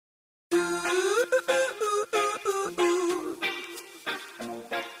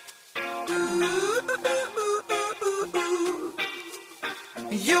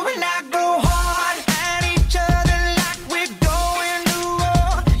You and I go hard at each other like we're going to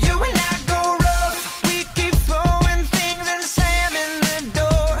war. You and I go rough, we keep throwing things and slamming the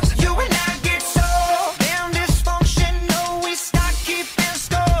doors. You and I get so damn dysfunctional, we start keeping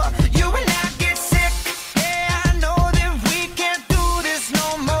score. You and I get sick, yeah, I know that we can't do this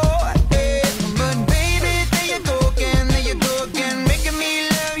no more. Yeah. But baby, there you go again, making me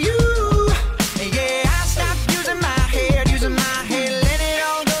love you. Yeah, I stopped using my head, let it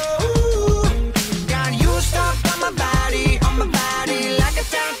all go. Got you stuck on my body like a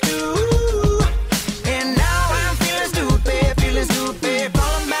tattoo. And now I'm feeling stupid,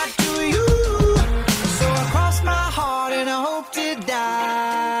 falling back to you. So I cross my heart and I hope to die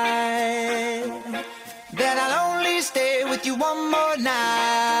that I'll only stay with you one more night.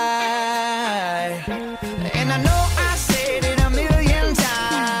 And I know I said it a million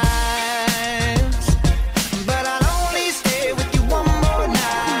times, but I'll only stay with you one more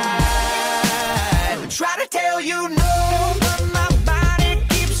night. Try to tell you no, but my body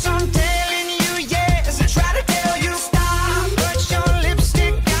keeps on telling you yes. Try to tell you stop, but your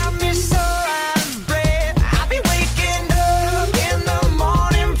lipstick got me so out of breath. I'll be waking up in the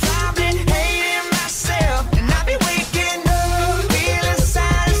morning, probably hating myself. And I'll be waking up feeling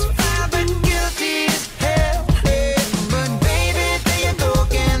satisfied but guilty as hell. But baby, there you go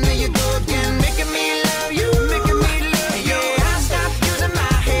again, making me love you. Yeah, I stopped using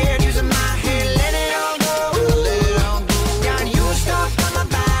my head, let it all go. Got you stuck on my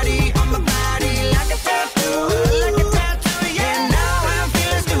body like a tattoo, Yeah, now I'm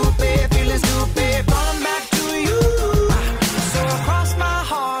feeling stupid, falling back to you. So I cross my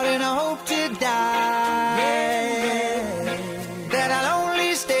heart and I hope to die that I'll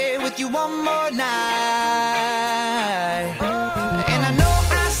only stay with you one more night. And I know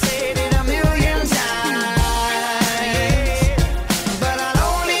I said it a million times, but I'll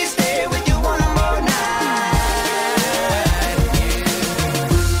only stay with you one more night.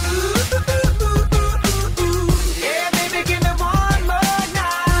 Yeah, baby, give me one more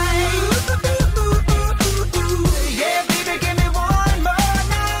night. Yeah, baby, give me one more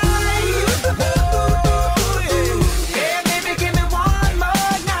night. Yeah, baby, give me one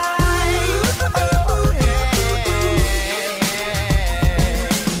more night.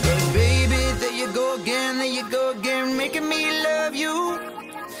 Baby, there you go again, making me love you.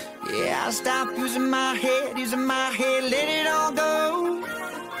 Yeah, I'll stop using my head, let it all go.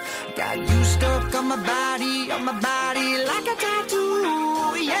 Got you stuck on my body like a tattoo.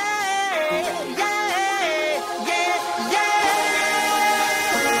 Yeah, yeah, yeah, yeah.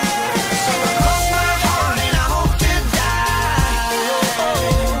 So I cross my heart and I hope to die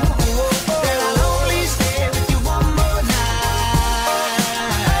that I'll only stay with you one more night.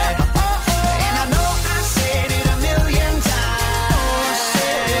 And I know I said it a million times,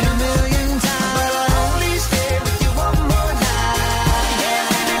 but I'll only stay with you one more night. Yeah,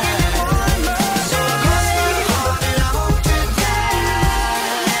 baby, give me one more. So I cross my heart and I hope to die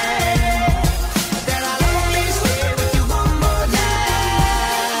that I'll only stay with you one more night.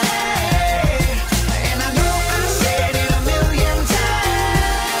 And I know I said it a million times,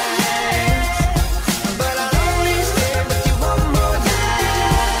 but I'll only stay with you one more night.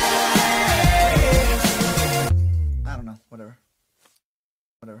 I don't know, whatever.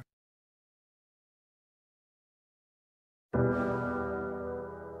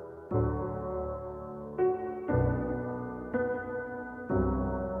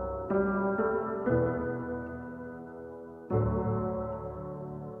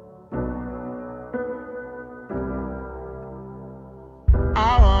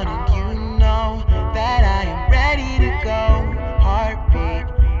 I wanted you to know that I am ready to go. Heartbeat,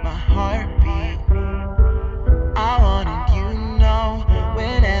 my heartbeat. I wanted you to know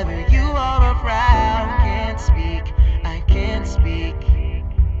whenever you are around. Can't speak, I can't speak.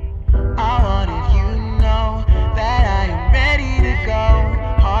 I wanted you to know that I am ready to go.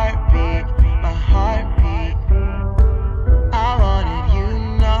 Heartbeat, my heartbeat. I wanted you to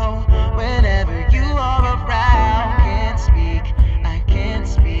know whenever you are around. Can't speak, I can't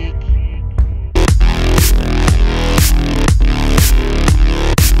speak.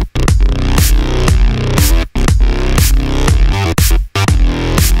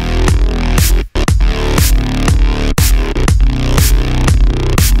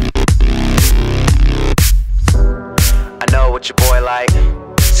 I know what your boy like.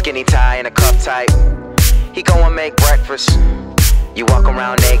 Skinny tie and a cup tight. He go and make breakfast. You walk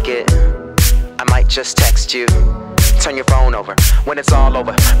around naked. I might just text you. turn your phone over when it's all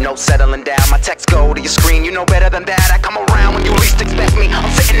over. No settling down, my texts go to your screen. You know better than that, I come around when you least expect me.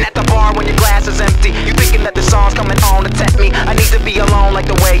 I'm sitting at the bar when your glass is empty. You thinking that the song's coming on to tempt me. I need to be alone like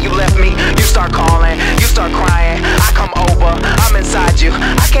the way you left me. You start calling, you start crying. I come over, I'm inside you.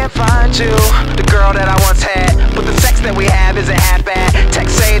 I can't find you, the girl that I once had. But the sex that we have isn't half bad.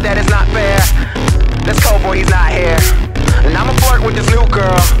 Text say that it's not fair. That's cold boy, he's not here. And I'ma flirt with this new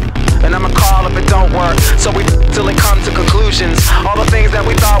girl, and I'ma call if it don't work. So we till it comes to conclusions. All the things that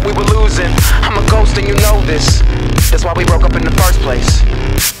we thought we were losing. I'm a ghost and you know this. That's why we broke up in the first place.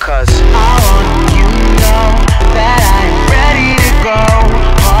 Cause I want you to know that I'm ready to go.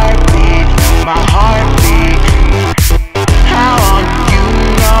 Heartbeat, my heartbeat. I want you to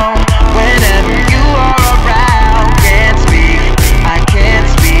know whenever you are around. Can't speak, I can't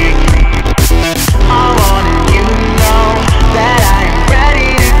speak. I wanted you to know that I am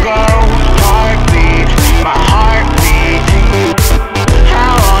ready to go. Heartbeat, my heartbeat.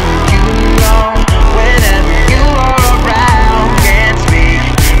 I wanted you to know whenever you are around. Can't speak,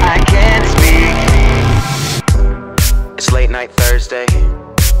 I can't speak. it's late night Thursday.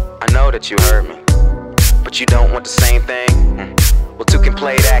 I know that you heard me, but you don't want the same thing. Well, two can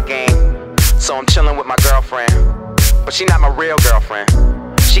play that game. So I'm chilling with my girlfriend, but she not my real girlfriend.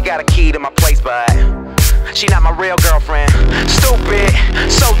 She got a key to my place, but she not my real girlfriend. Stupid,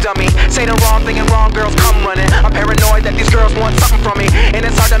 so dummy. Say the wrong thing and wrong girls come running. I'm paranoid that these girls want something from me, and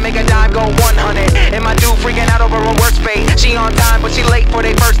it's hard to make a dime go 100. And my dude freaking out over a worst fate. She on time, but she late for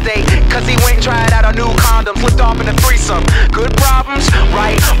their first date. Cause he went and tried out a new condom, flipped off in a threesome. Good problems,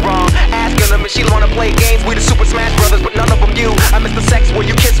 right, wrong. Asking them if she wanna play games. We the Super Smash Brothers, but none of them you. I miss the sex where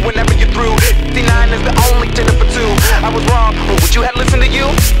you kiss whenever you're through. 59 is the only dinner for two. I was wrong, but would you have listened to you?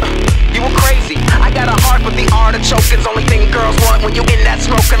 You were crazy. I got a heart, but the artichoke is only thing girls want when you in that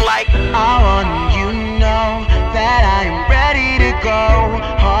smoking like. I want you to know that I am ready to go.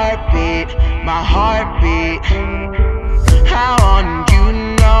 Heartbeat, my heartbeat. I want you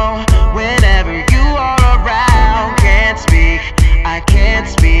to know whenever you are around. Can't speak, I can't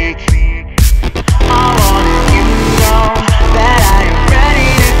speak. I wanted you to know that I am ready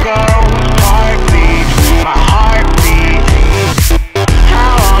to go. Heartbeat, my heartbeat.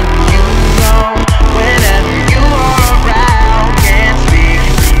 I want you to know whenever you are around. Can't speak,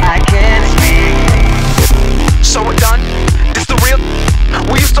 I can't speak. So we're done? This the real?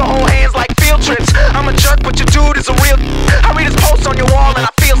 We used to hold hands like field trips. I'm a jerk, but your dude is a real. I read his posts on your wall and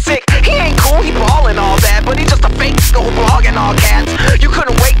I feel sick. He ain't cool, he ballin' all that, but he just a fake who blogging all cats. You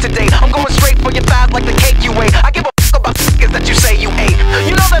couldn't wait today. I'm going straight for your thighs like the cake you ate. I give a fuck about niggas that you say you ate.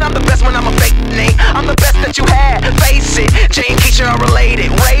 You know that I'm the best when I'm a fake name. I'm the best that you had, face it. Jay and Keisha are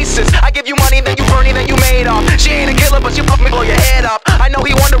related, racist. I give you money, then you burn it, then you made off. She ain't a killer, but she fuck me, blow your head off. I know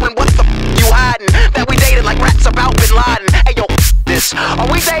he wondering what the you hiding. That we dated like rats about Bin Laden. Hey yo, this. Are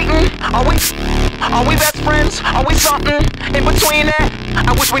we dating? Are we best friends? Are we something in between that?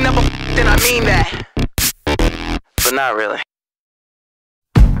 I wish we never and I mean that. But not really.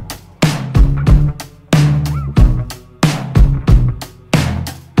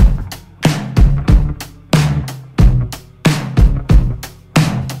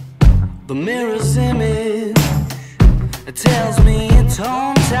 The mirror's image, it tells me it's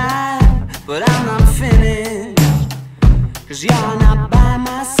home time, but I'm not finished, cause you're not by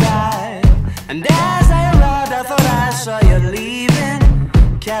my side. And as I arrived, I thought I saw you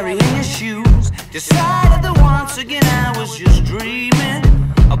leaving, carrying your shoes. Decided that once again I was just dreaming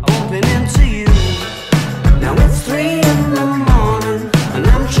of bumping into you. Now it's 3 in the morning, and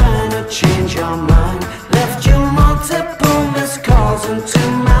I'm trying to change your mind. Left you multiple missed calls, and to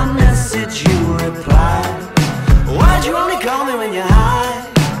my message you replied. Why'd you only call me when you're high?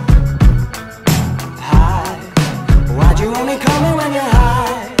 High. Why'd you only call me when you're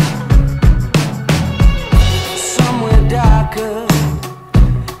high? Somewhere darker,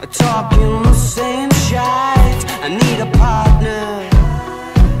 talking the same shite. I need a partner.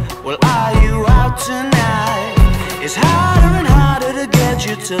 Well, are you out tonight? It's harder and harder to get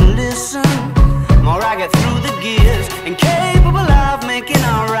you to listen. More I get through the gears, incapable of making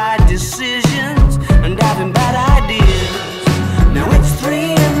alright decisions and having bad ideas. Now it's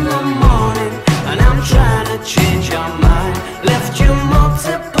 3 in the morning, and I'm trying to change your mind. Left you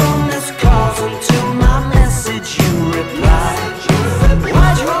multiple missed calls, and to my message you replied.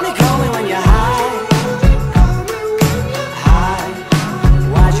 Why'd you only call me when you're high? High.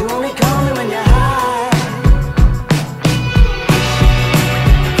 Why'd you only call me when you're high?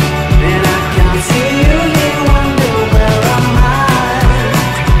 And I can see you wondering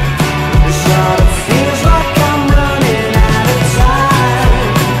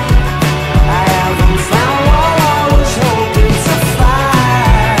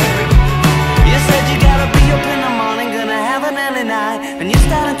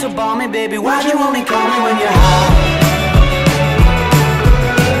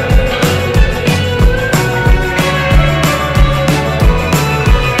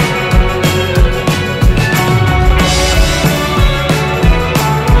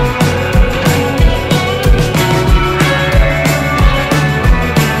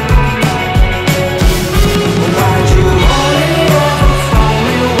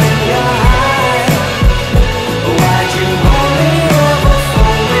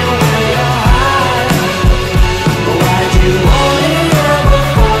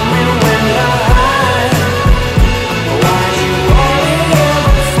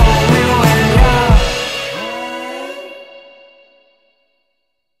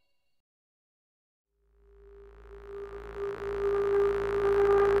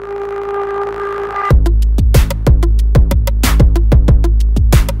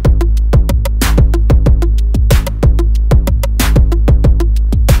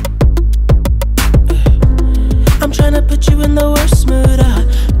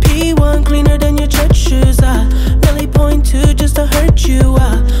at you.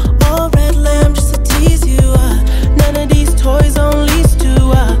 All red lamb just to tease you. None of these toys on lease to.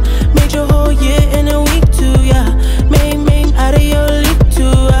 Made your whole year in a week too. Main out of your league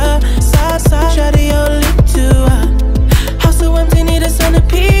too. Side out of your league too. House so empty, need a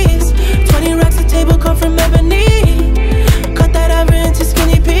centerpiece. 20 racks a table come from ebony. Cut that ever into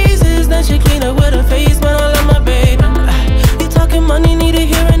skinny pieces. Then she clean up with her face, man, I love my baby. You talking money, need a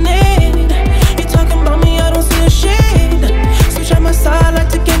hearing aid. You talking about me, I don't see a shade. Switch on my side, I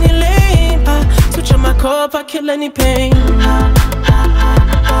take any lane. Switch on my core if I kill any pain.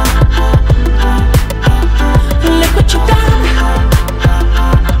 Look what you done.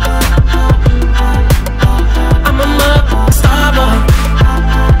 I'm a mother star boy.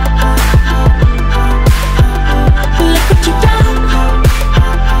 Look what you done.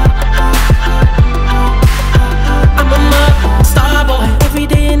 I'm a mother star boy. Every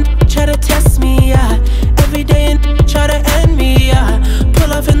day and try to test me, yeah. Every day and try to end me, yeah.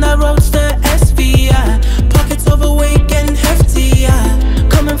 Pull off in that roadster SV, yeah. Pockets overweight, getting hefty, yeah.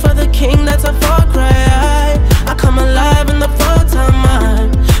 Coming for the king, that's a far cry. I come alive in the fall time,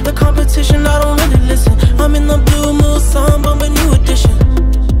 man. The competition, I don't really listen. I'm in the blue moon, song, but a new edition.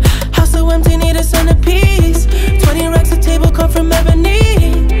 House so empty, need a centerpiece. 20 racks a table come from ebony.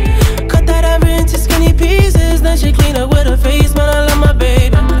 Cut that ever into skinny pieces. Then she clean up with her face, man, I love my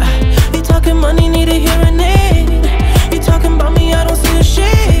baby. You talking money, need a hearing aid. You talking about me, I don't see a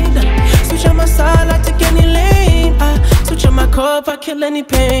shade. Switch on my side, I take any lane. Switch on my core if I kill any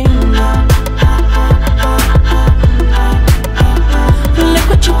pain. Look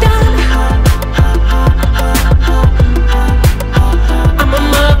what you done. I'm a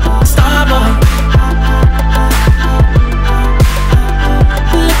mother star boy.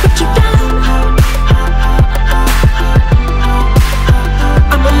 Look what you done.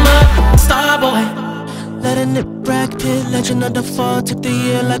 I'm a mother star boy. Letting it Brad Pitt, legend of the fall. Took the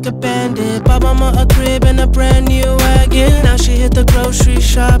year like a bandit. Bought mama a crib and a brand new wagon. Now she hit the grocery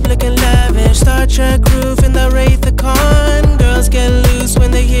shop looking lavish. Star Trek roof in the Wraith the Con. Girls get loose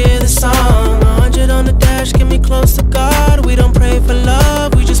when they hear the song. 100 on the dash, get me close to God. We don't pray for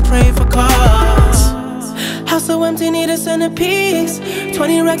love, we just pray for cause. House so empty, need a centerpiece.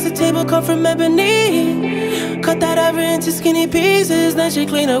 20 racks a table come from ebony. Cut that ever into skinny pieces. Then she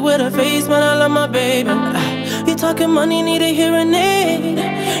clean up with her face, man, I love my baby. You talking money, need a hearing aid.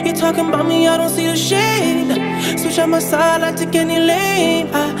 You talking about me, I don't see the shade. Switch on my side, I take any lane.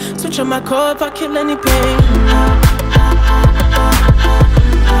 Switch on my core if I kill any pain.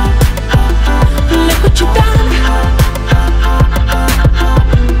 Look what you done.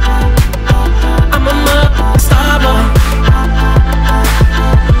 I'm a mother star boy.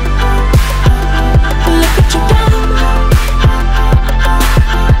 Look what you done.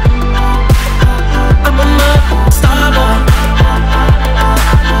 I'm a mother star boy.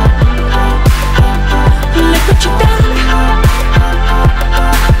 Look what you done.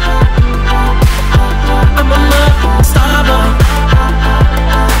 I'm a mother star boy.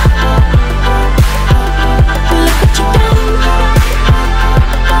 Look what you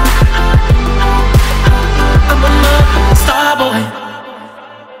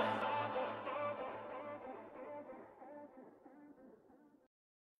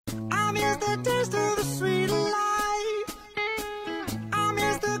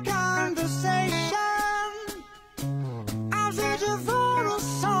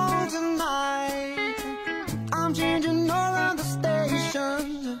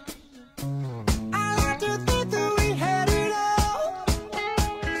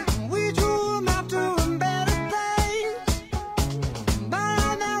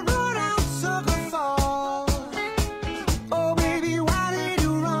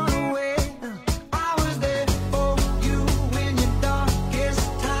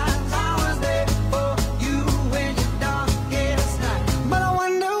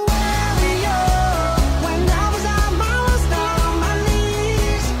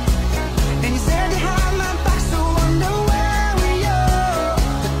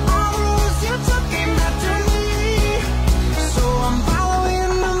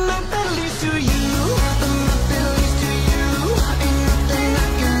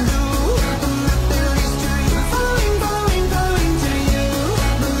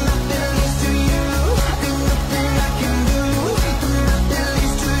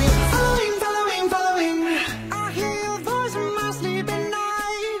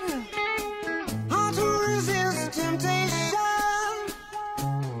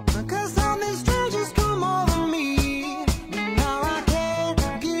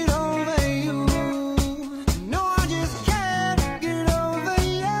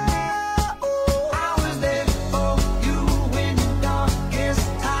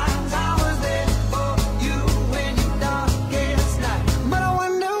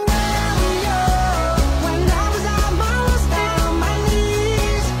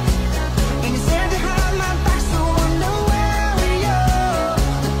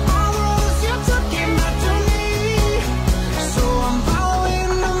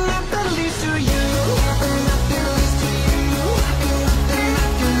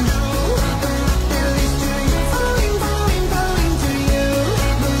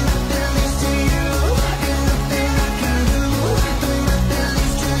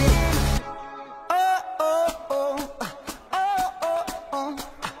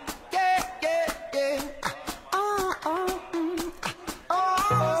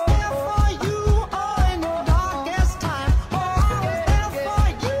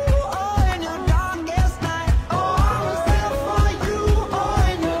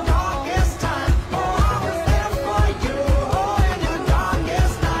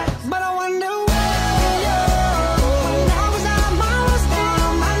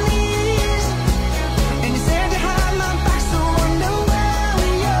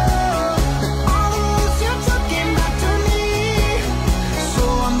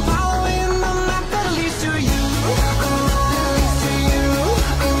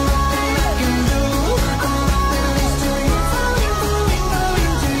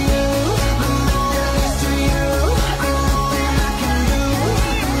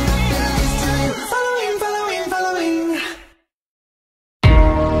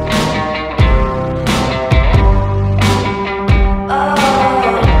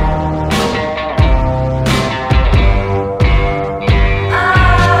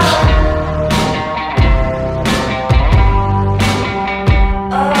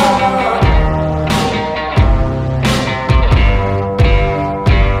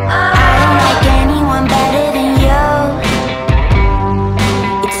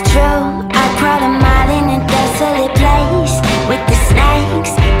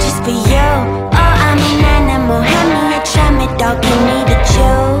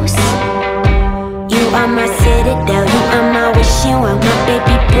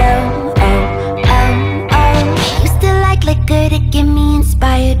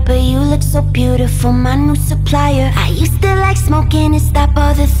beautiful, my new supplier. I used to like smoking and stop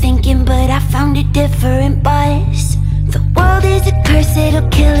all the thinking, but I found a different buzz. The world is a curse, it'll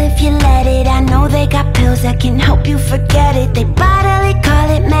kill if you let it. I know they got pills that can help you forget it. They bottle it, call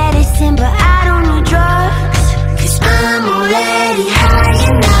it medicine, but I don't need drugs, 'cause I'm already high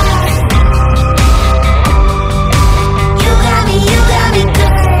enough. You got me good.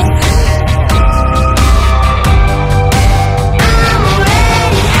 I'm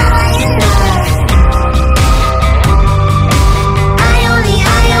already high enough. I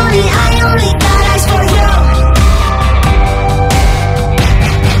only got eyes for you.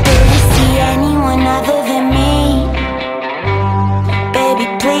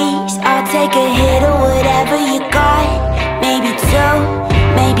 Take a hit of whatever you got. Maybe 2,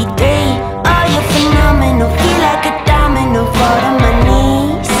 maybe 3. Oh, you're phenomenal. Feel like a domino. Fall to my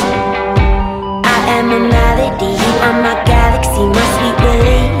knees. I am a melody. You are my galaxy, my sweet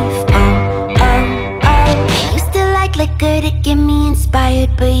relief. Oh, oh, oh. I used to like liquor to get me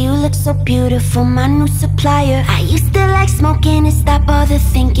inspired, but you look so beautiful, my new supplier. I used to like smoking and stop all the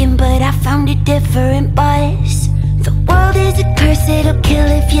thinking, but I found a different buzz. The world is a curse, it'll kill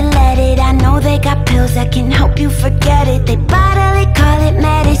if you let it. I know they got pills that can help you forget it. They bottle it, call it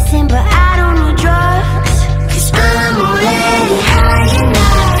medicine, but I don't need drugs, 'cause I'm already high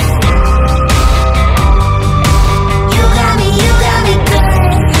enough. You got me good.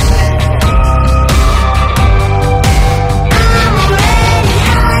 I'm already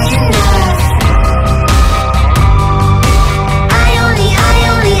high enough. I only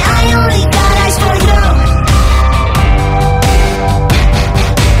got eyes for you.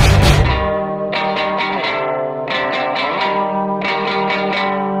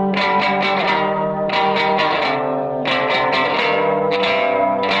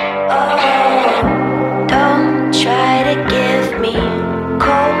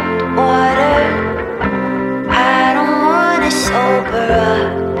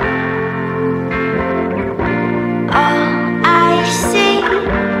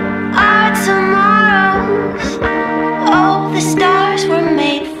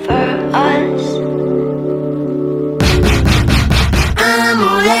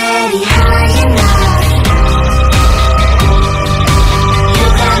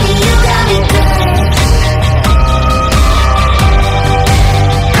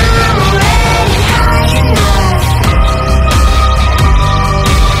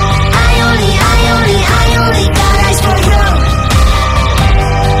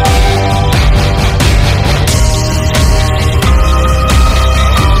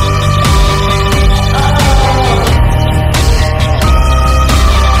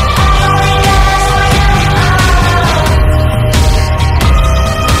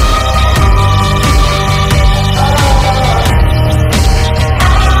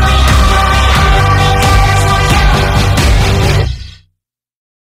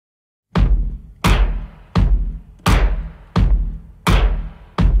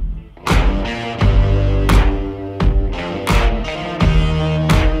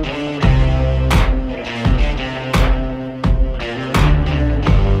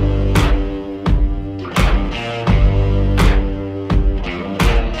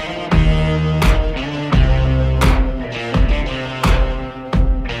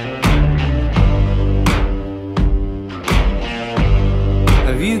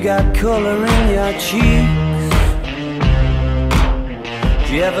 Color in your cheeks. Do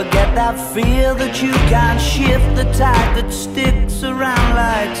you ever get that feel that you can't shift, the tide that sticks around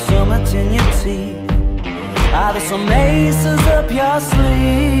like summit in your teeth? Are there some aces up your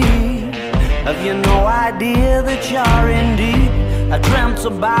sleeve? Have you no idea that you're in deep? I dreamt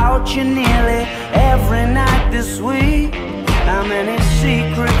about you nearly every night this week. How many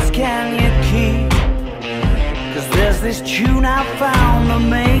secrets can you keep? 'Cause there's this tune I found that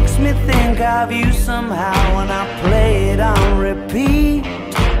makes me think of you somehow, and I play it on repeat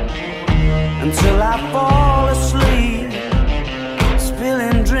until I fall asleep,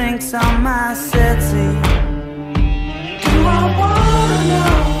 spilling drinks on my settee. Do I wanna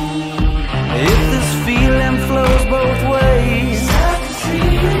know if this feeling flows both ways? I can see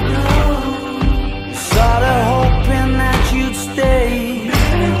you go. Sorta hoping that you'd stay.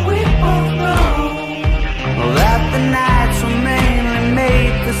 We both know that the nights were mainly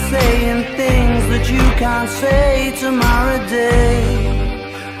made for saying things that you can't say tomorrow day.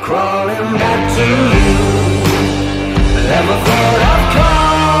 Crawling back to you, never thought I'd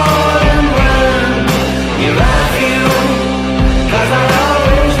call and run. You love you, 'cause I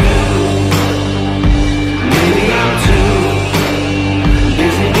always do. Maybe I'm too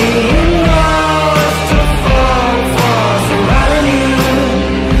busy being lost to fall for somebody new.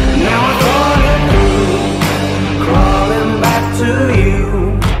 Now I thought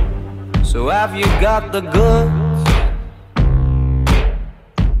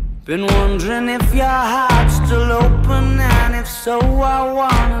Been wondering if your heart's still open, and if so, I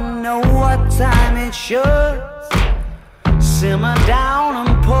wanna know what time it should. Simmer down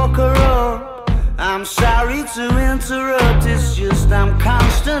and poker up. I'm sorry to interrupt, it's just I'm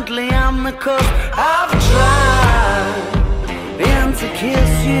constantly on the cusp. I've tried to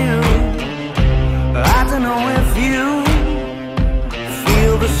kiss you. I don't know if you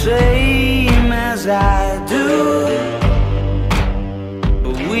feel the same as I do,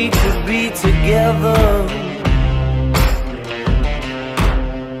 but we could be together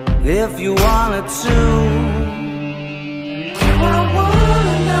if you wanted to. I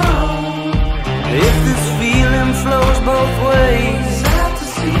wanna know if this feeling flows both ways. Sad to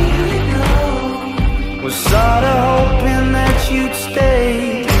see it go. Was sorta hoping that you'd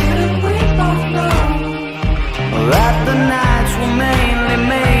stay. Didn't we both know that the nights were mainly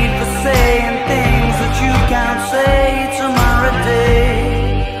made for saying things that you can't say tomorrow day?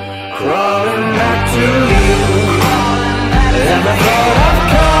 Crawling back to you. Ever thought of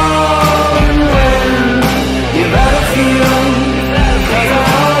calling when you've had a few? 'Cause I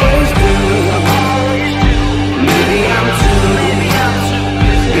always do. Maybe I'm too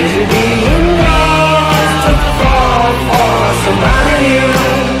busy being lost to fall for somebody new.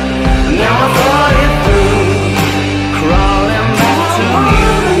 Now I thought it through, crawling back to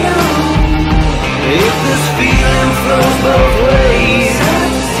you. If this feeling flows both ways,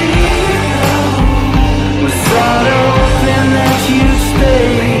 was sort of hoping that you'd stay.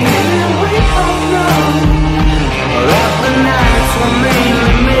 We both know that the nights were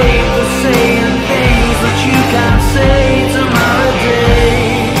mainly made for saying things that you can't say tomorrow day.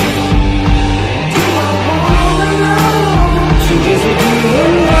 Do I wanna know? Too busy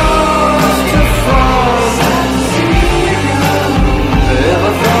being lost to fall.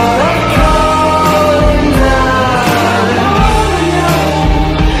 Ever thought of calling down?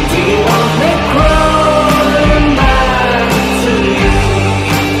 Do you want me crawling back to you?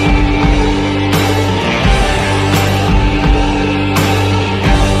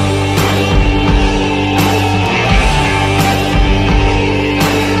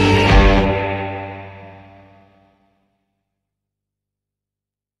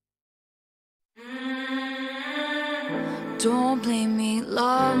 Don't blame me,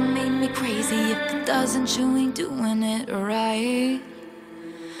 love made me crazy. If it doesn't, you ain't doing it right.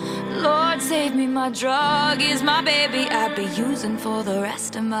 Lord save me, my drug is my baby. I'd be using for the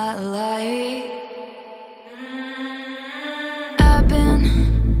rest of my life. I've been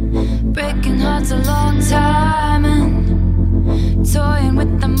breaking hearts a long time and toying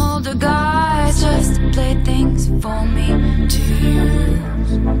with them older guys just to play things for me to use.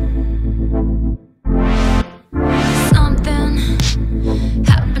 Something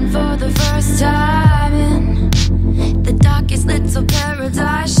happened for the first time in the darkest little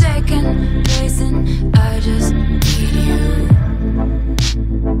paradise, shaking, pacing. I just need you.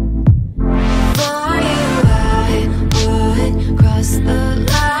 For you, I would cross the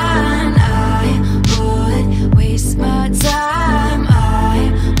line. I would waste my time.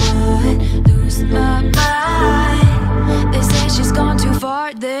 I would lose my mind. They say she's gone too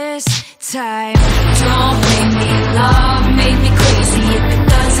far this time. Don't blame me, love made me crazy. If it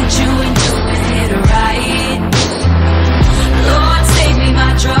doesn't, you ain't doing it right. Lord save me,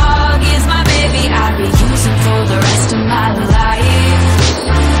 my drug is my baby. I'll be using for the rest of my life.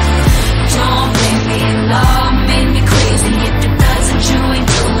 Don't blame me, love made me crazy. If it doesn't, you ain't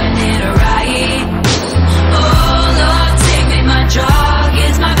doing it right. Oh, Lord save me, my drug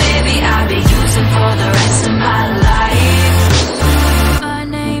is my baby. I'll be using for the rest of my life. My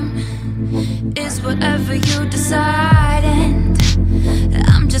name is whatever you decide, and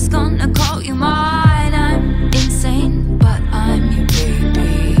I'm just gonna call you mine. I'm insane, but I'm your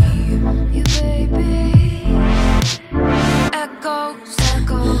baby. Your baby.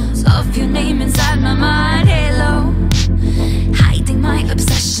 Echoes of your name inside my mind. Halo, hiding my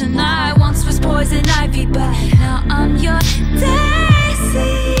obsession. I once was poison ivy, but now I'm your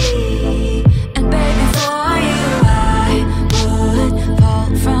daisy. And baby, for you I would fall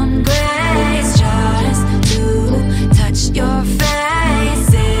from grace just to touch your face.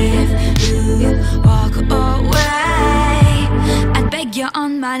 If you walk away, I'd beg you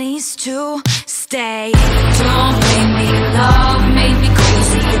on my knees to stay. Don't blame me, love made me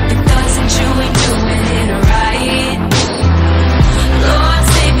crazy. If it doesn't, you ain't doing it right. Lord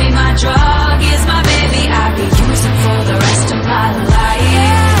save me, my drug is my baby. I'll be using for the rest of my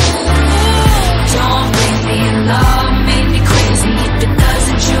life. Don't blame me, love made me crazy. If it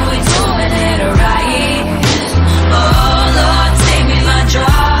doesn't, you ain't doing it right. Oh, Lord save me, my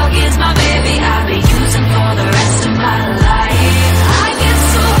drug is my baby. I'll be using for the rest of my life. I get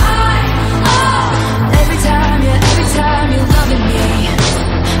so high.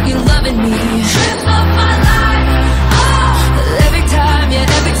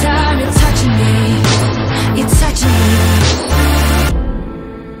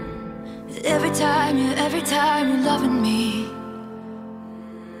 every time you're loving me.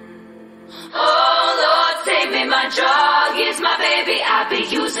 Oh Lord, save me, my drug is my baby. I'll be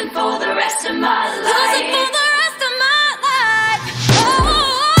using for the rest of my life. Using for the rest of my life. Oh,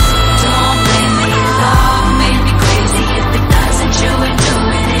 don't blame me, love made me crazy. If it doesn't, you ain't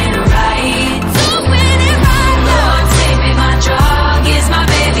doing it right. Doing it right. Lord, save me, my drug is my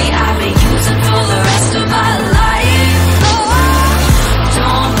baby. I'll be using for the rest of my life.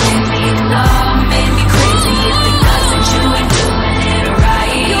 Don't blame me, love made me crazy. If it doesn't, you ain't doing it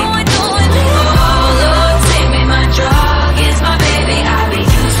right. You ain't doing it. Oh Lord, save me, my drug is my baby. I'll be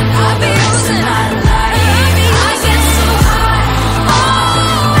using for the rest of my life. I get so high.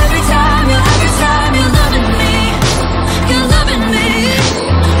 Oh, every time you're loving me, you're loving me.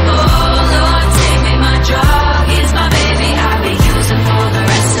 Oh Lord, save me, my drug is my baby. I'll be using for the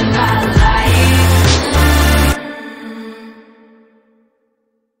rest of my life.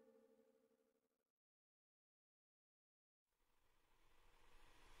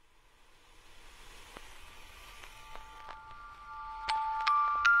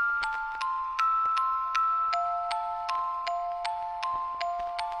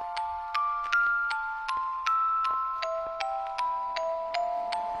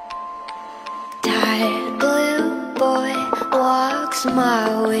 Tired blue boy walks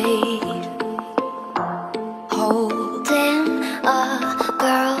my way, holding a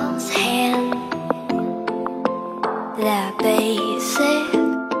girl's hand. That basic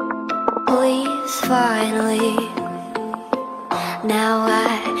leaves finally. Now I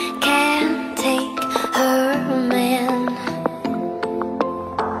can't take her man.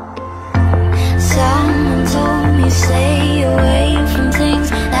 Someone told me stay away from things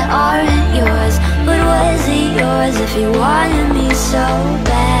that aren't yours. But was it yours if you wanted me so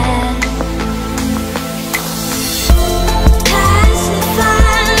bad?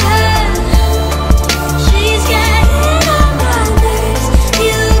 Pacify her, she's getting on my nerves.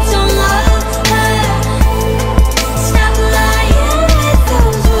 You don't love her, stop lying with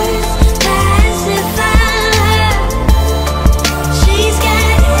those words. Pacify her, she's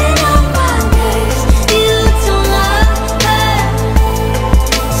getting on my nerves. You don't love her,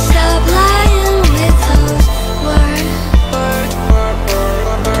 stop lying with those words.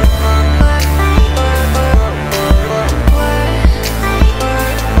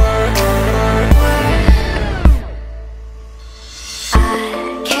 I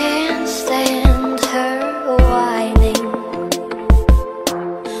can't stand her whining.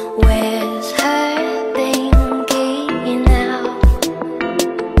 Where's her pinky now?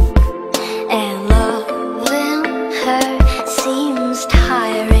 And loving her seems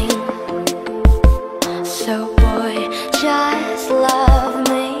tiring. So boy, just love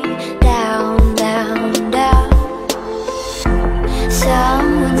me down, down, down.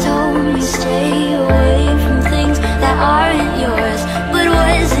 Someone told me stay away from things that aren't yours. But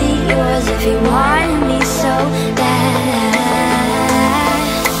was it yours if you wanted me so bad?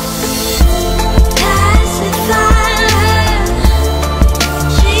 Pacify her,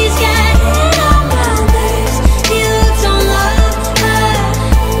 she's getting on my nerves. You don't love her,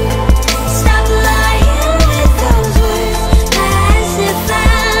 stop lying with those words.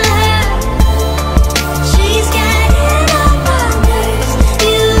 Pacify her, she's getting on my nerves.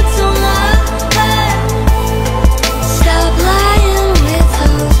 You don't love her, stop lying with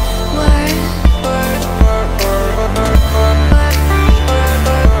those words.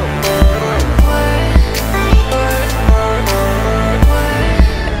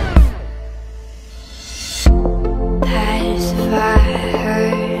 Pacify her,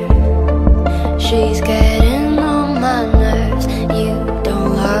 she's getting on my nerves. You don't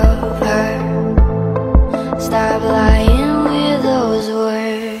love her, stop lying with those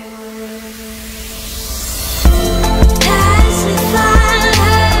words. Pacify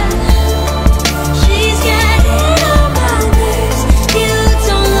her, she's getting on my nerves. You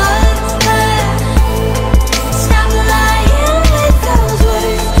don't love her, stop lying with those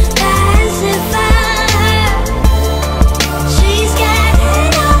words. Pacify her, she's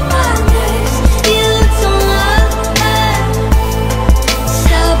getting on my nerves. You don't love her,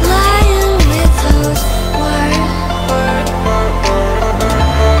 stop lying with those words.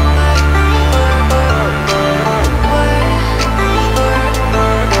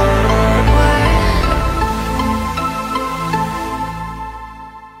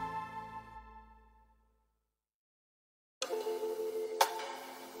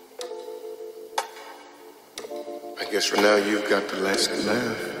 I guess for now you've got the last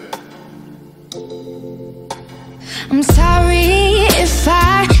laugh. I'm sorry if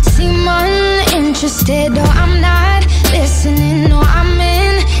I seem uninterested, or I'm not listening, or I'm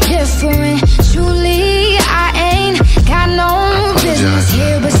indifferent.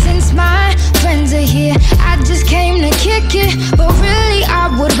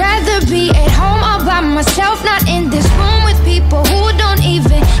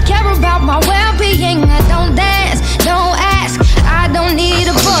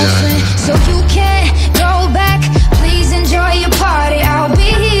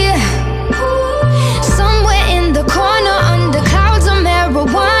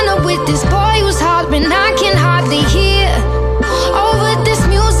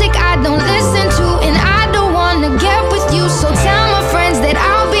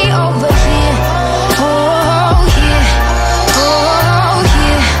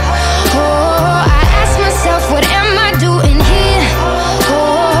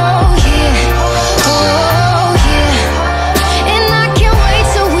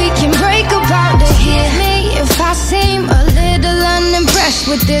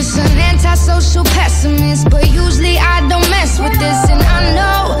 just an antisocial pessimist, but usually I don't mess with this. And I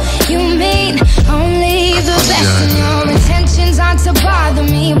know you mean only the best, and your intentions aren't to bother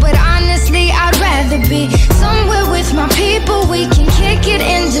me, but honestly I'd rather be somewhere with my people. We can kick it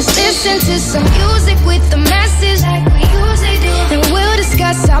and just listen to some music with the message like we usually do. And we'll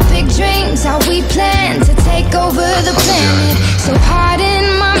discuss our big dreams, how we plan to take over the planet. So pardon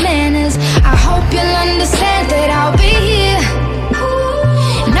my manners, I hope you'll understand that I'll be here.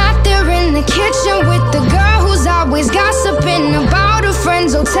 Not there in the kitchen with the girl who's always gossiping about her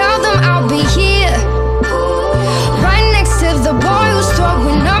friends. Oh, tell them I'll be here, right next to the boy who's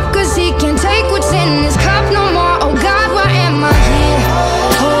throwing up cause he can't take what's in his cup no more. Oh God, why am I here?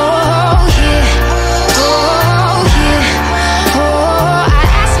 Oh yeah, oh yeah, oh, I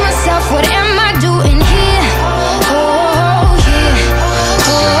ask myself, what am I doing here? Oh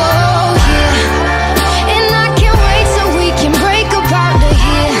yeah, oh yeah, and I can't wait till we can break up out of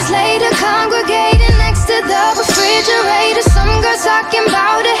here. Later congregating next to the refrigerator, some girl talking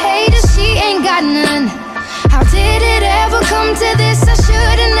about a hater, she ain't got none. How did it ever come to this? I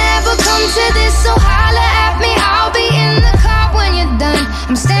should've never come to this. So holla at me, I'll be in the car when you're done.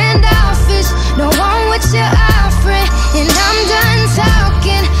 I'm standoffish, don't want what you're offering, and I'm done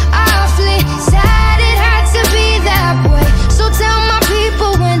talking awfully. Sad it had to be that way. So tell my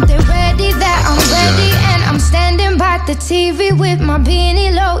people when they're ready that I'm ready, and I'm standing by the TV with my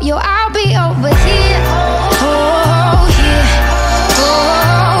beanie low. Yo, I'll be over here. Oh yeah,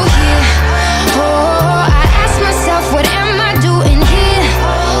 oh yeah, oh, I ask myself, what am I doing here?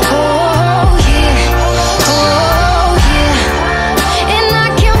 Oh yeah, oh yeah, and I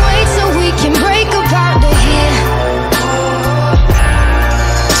can't wait till we can break up out of here.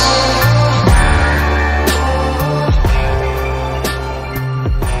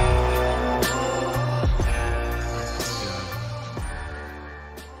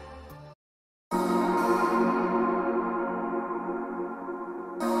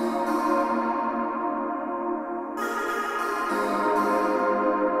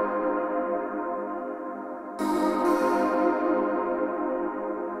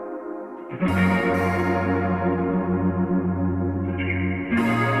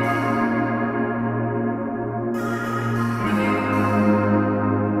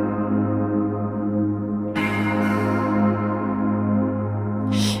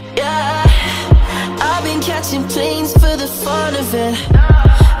 Catching planes for the fun of it.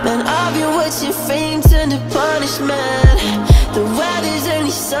 Man, I've been watching fame turn to punishment. The weather's only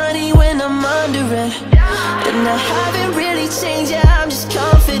sunny when I'm under it, and I haven't really changed, yeah, I'm just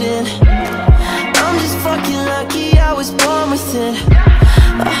confident. I'm just fucking lucky I was born with it.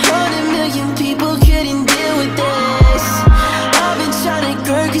 100 million people couldn't deal with this. I've been trying to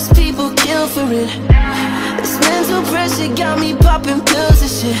grow cause people kill for it. This mental pressure got me popping pills and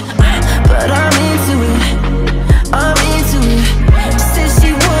shit, but I'm into it, I'm into it. Said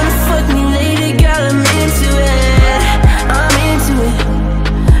she wanna fuck me later, girl, I'm into it. I'm into it,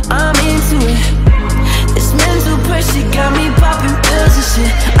 I'm into it. This mental pressure got me popping pills and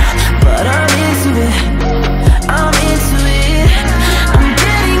shit, but I'm into it, I'm into it. I'm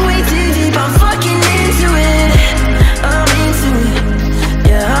getting way too deep, I'm fucking into it. I'm into it,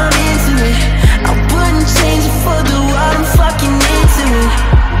 yeah, I'm into it. I wouldn't change it for the world, I'm fucking into it.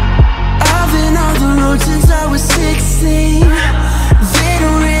 I've been on the road since I was 16. They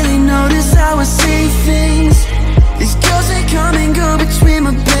don't really notice how I say things. These girls, they come and go between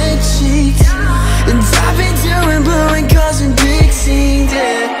my bed sheets, and I've been doing blowing cars and big scenes,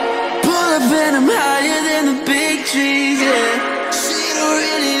 yeah. Pull up and I'm higher than the big trees, yeah. She don't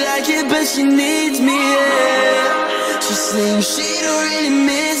really like it, but she needs me, yeah. She sings, she don't really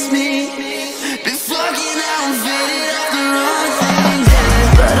miss me. Been fucking out and faded off the wrong things,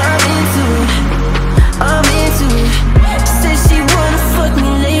 yeah. But I'm into it, I'm into it. Said she wanna fuck me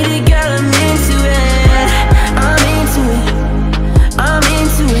later, girl, I'm into it. I'm into it, I'm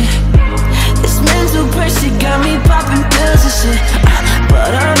into it. This mental pressure got me popping pills and shit,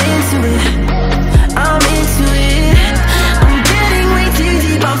 but I'm into it, I'm into it. I'm getting way too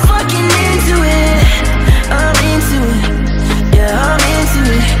deep, I'm fucking into it. I'm into it, yeah, I'm into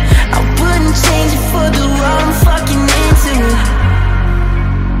it.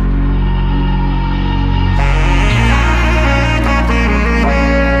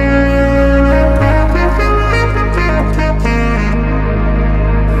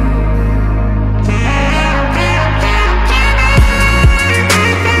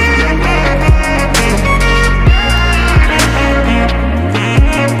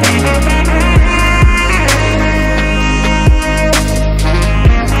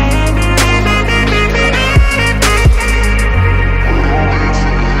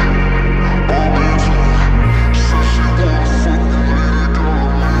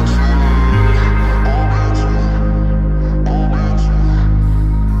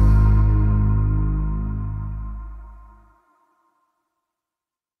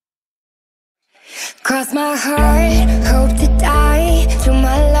 Cross my heart, hope to die. To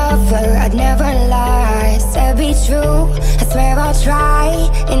my lover, I'd never lie. Said be true, I swear I'll try.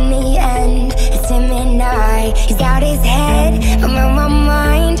 In the end, it's him and I. He's out his head, I'm on my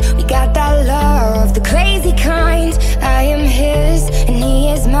mind. We got that love, the crazy kind. I am his, and he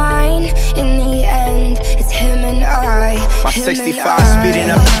is mine. In the end, it's him and I. My 65 speeding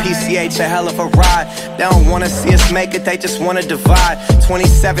up the PCH, a hell of a ride. They don't wanna see us make it, they just wanna divide.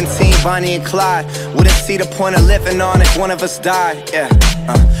 2017, Bonnie and Clyde. Wouldn't see the point of living on if one of us died, yeah.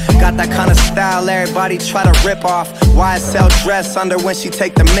 Got that kind of style everybody try to rip off. YSL dress under when she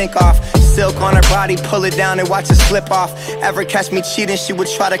take the mink off. Silk on her body, pull it down and watch it slip off. Ever catch me cheating, she would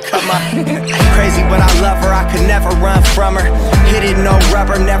try to cut my crazy, but I love her, I could never run from her. Hit it, no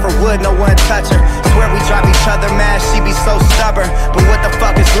rubber, never would, no one touch her. Swear we drive each other mad, she be so stubborn. But what the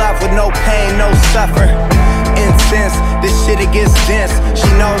fuck is love with no pain, no suffer? Incense, this shit it gets dense. She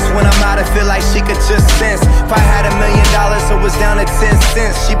knows when I'm out, I feel like she could just sense. If I had $1 million, it was down to 10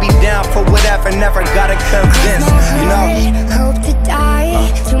 cents. She be down for whatever, never gotta convince, you know. Hope to die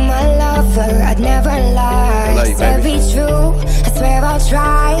to my lover, I'd never lie. Love you, Said baby. be true, I swear I'll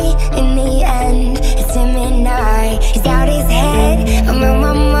try. In the end, it's him and I. He's out his head, I'm on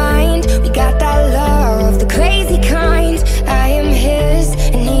my mind. We got that love, the crazy kind. I am his,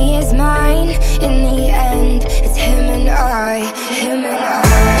 and he is mine. In the end, it's him and I. Him and I.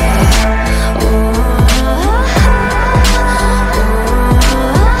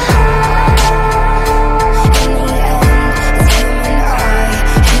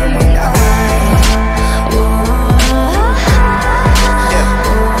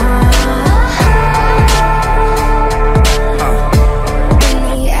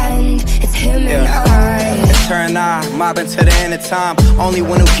 Mobbing to the end of time. Only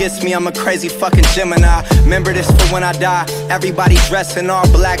one who gets me, I'm a crazy fucking Gemini. Remember this for when I die. Everybody dressed in all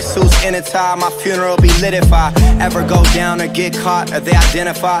black suits in a tie. My funeral be lit if I ever go down or get caught or they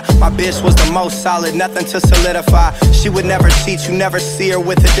identify. My bitch was the most solid, nothing to solidify. She would never cheat, you never see her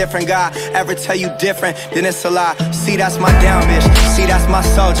with a different guy. Ever tell you different, then it's a lie. See, that's my down bitch, see, that's my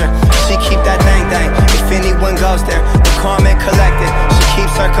soldier. She keep that thing. If anyone goes there, the calm and collected. She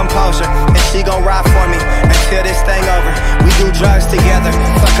keeps her composure, and she gon' ride for me until this thing over. We do drugs together,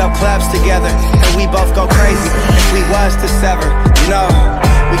 fuck up clubs together, and we both go crazy if we was to sever, you know.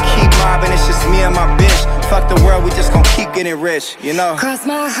 We keep mobbing, it's just me and my bitch. Fuck the world, we just gon' keep getting rich, you know. Cross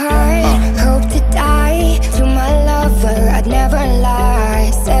my heart, hope to die. To my lover, I'd never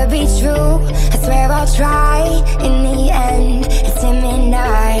lie. Said be true, I swear I'll try. In the end, it's him and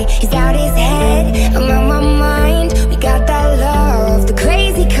I. He's out his head, I'm on my mind. We got that love, the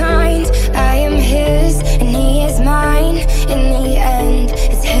crazy kind. I am his, and he is mine. In the end,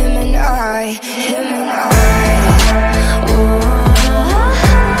 it's him and I. Him and I. Oh.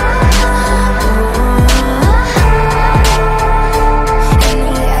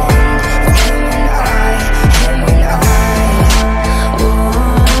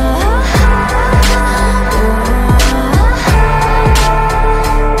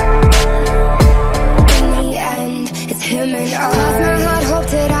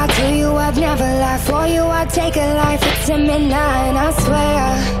 Take a life, it's him and I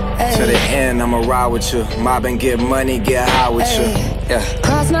swear. To the end, I'ma ride with you. Mob and get money, get high with you. Yeah.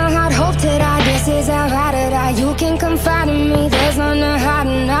 Cross my heart, hope to die. This is how I die. You can confide in me, there's nothing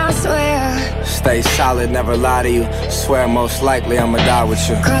hiding, I swear. Stay solid, never lie to you. Swear most likely I'ma die with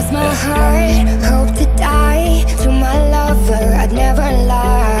you. Cross my heart, hope to die. To my lover, I'd never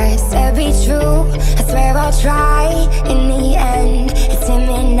lie. Said be true, I swear I'll try. In the end, it's him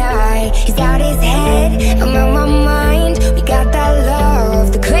and I. He's out his head, I'm on my mind. We got that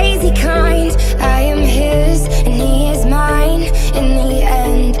love, the crazy kind. I am his, and he is mine. In the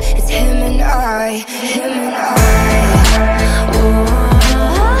end, it's him and I. Him and I. Oh.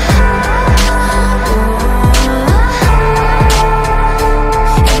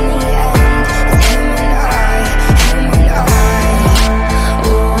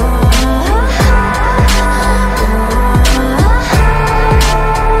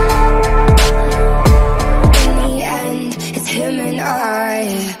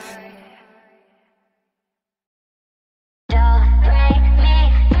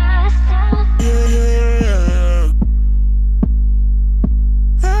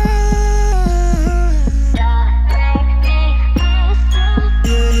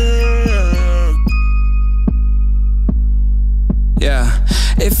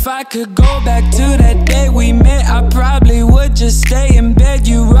 If I could go back to that day we met, I probably would just stay in bed.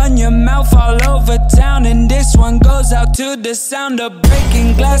 You run your mouth all over town, and this one goes out to the sound of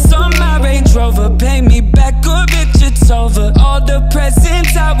breaking glass on my Range Rover. Pay me back or bitch, it's over. All the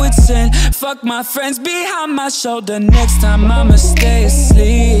presents I would send, fuck my friends behind my shoulder. Next time I'ma stay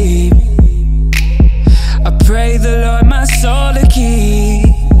asleep. I pray the Lord my soul to keep.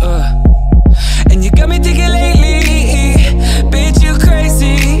 And you got me thinking lately, bitch, you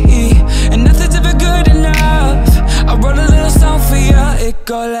crazy, and nothing's ever good enough. I wrote a little song for you, it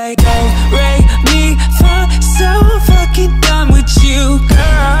go like, do, re, mi, fa. So fucking done with you,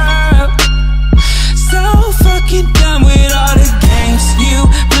 girl. So fucking done with all the games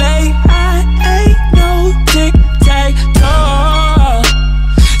you play. I ain't no tic-tac-toe.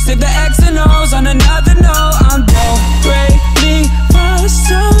 Save the X and O's on another note. I'm do, re, mi, fa.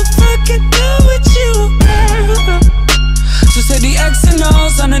 So fucking done with you, girl. So say the X and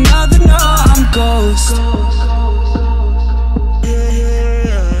O's on another note. I'm ghost.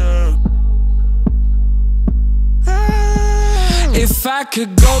 If I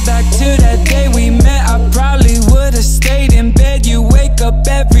could go back to that day we met, I probably would've stayed in bed. You wake up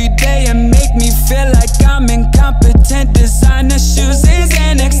every day and make me feel like I'm incompetent. Designer shoes,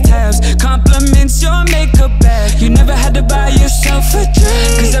 Xanax tabs, compliments your makeup bag. You never had to buy yourself a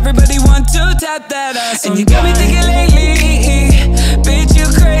drink, cause everybody want to tap that ass. And you got me thinking lately, bitch, you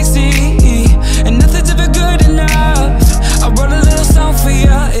crazy, and nothing's ever good enough. I wrote a little song for you,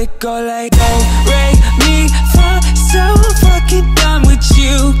 it go like, do, re, mi, fa. So fucking done with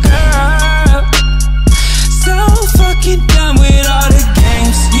you, girl. So fucking done with all the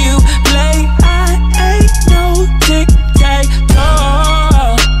games you play. I ain't no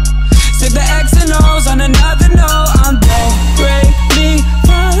tic-tac-toe. Save the X and O's on another note. I'm do, re, mi,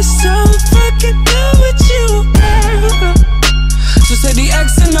 fa. So fucking done with you, girl. So say the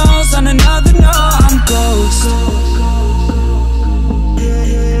X and O's on another note. I'm ghost.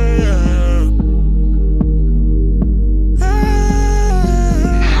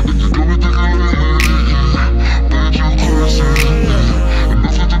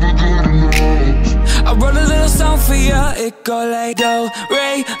 I wrote a little song for you, it go like, do,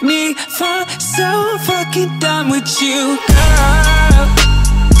 re, mi, fa. So fucking done with you, girl.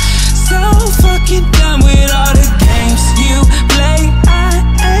 So fucking done with all the games you play. I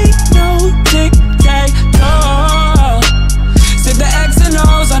ain't no tic-tac-toe. Save the X and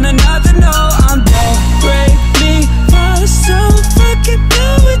O's on another note. I'm do, re, mi, fa. So fucking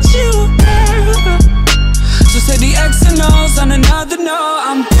done with you, girl. So say the X and O's on another note.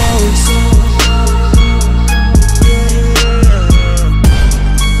 I'm ghost.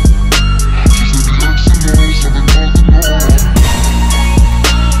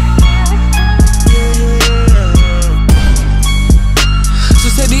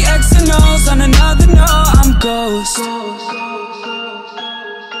 On another note, I'm ghost.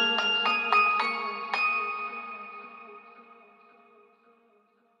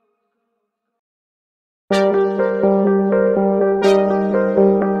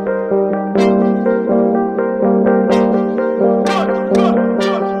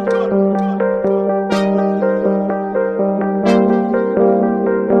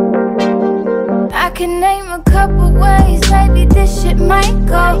 I can name a couple ways, maybe this shit might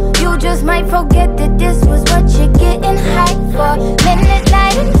go. You just might forget that this was what you're getting hyped for. Minute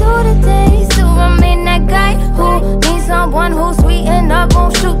light into the day, so I'm in that guy who needs someone who's sweet enough,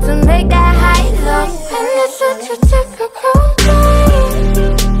 won't shoot to make that high love. And it's such a typical day,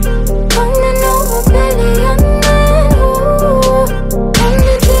 running over billion men who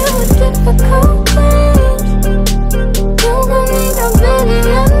only deal with difficult things. You gon' need a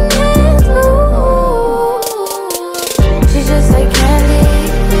billion men, ooh. She's just like candy,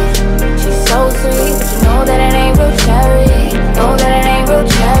 she's so sweet, but you know that it ain't real cherry. Know that it ain't real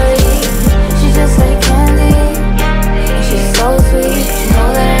cherry. She's just like candy, and she's so sweet, but you know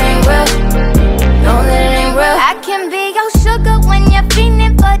that it ain't real. Know that it ain't real. I can be your sugar when you're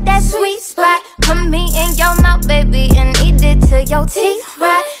feeling for that sweet spot. Put me in your mouth, baby, and eat it till your teeth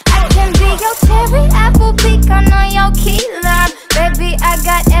rot. I can be your cherry apple pecan on your key lime. Baby, I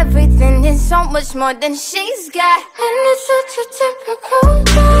got everything and so much more than she's got. And it's such a typical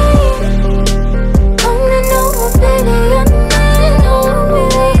day, running over billion men, only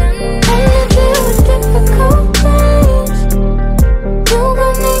deal with difficult things. You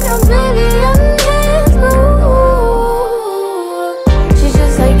gon' need a billion men, ooh. She's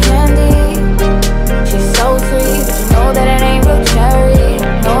just like candy, she's so sweet, but you know that it ain't real cherry.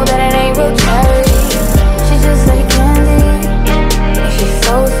 Know that it ain't real cherry. She's just like candy, and she's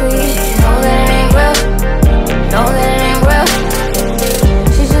so sweet, but you know that it ain't real. Know that it ain't real.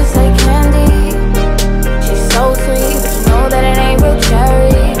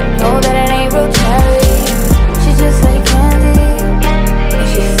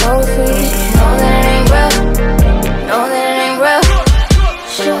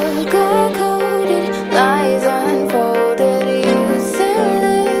 Sugar-coated lies unfolded. You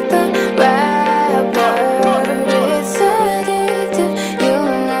said the rapper. It's addictive, you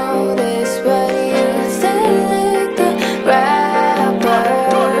know this, but you said the rapper.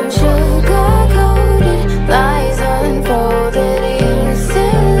 Sugar-coated lies unfolded. You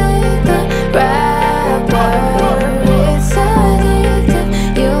said the rapper. It's addictive,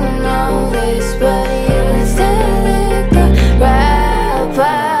 you know this, but you said the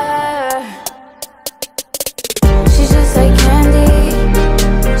rapper. She's just like candy.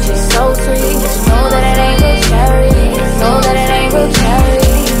 She's so sweet. Know that it ain't real cherry. Know that it ain't real cherry.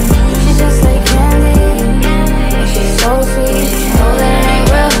 She's just like candy. She's so sweet. Know that it ain't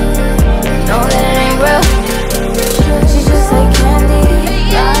real. Know that it ain't real. She's just like candy.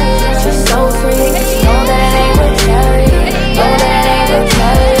 She's so sweet. Know that it ain't real cherry. Know that it ain't real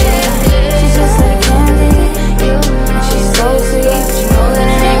cherry. She's just like candy. She's so sweet. Know that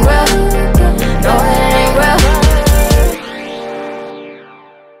it ain't real. Know that it ain't real.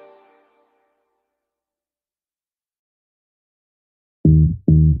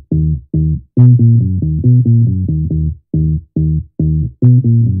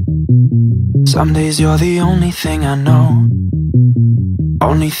 Some days you're the only thing I know,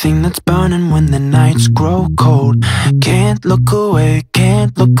 only thing that's burning when the nights grow cold. Can't look away,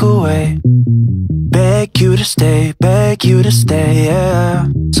 can't look away. Beg you to stay, yeah.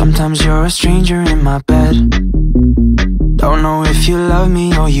 Sometimes you're a stranger in my bed. Don't know if you love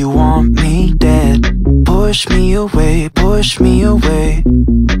me or you want me dead. Push me away,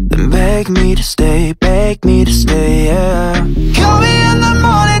 then beg me to stay, yeah. Call me in the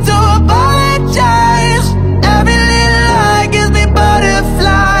morning to apologize. Every little lie gives me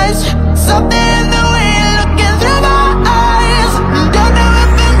butterflies. Something in the way you're looking through my eyes. Don't know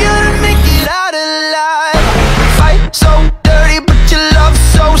if I'm gonna make it out alive. Fight so dirty, but your love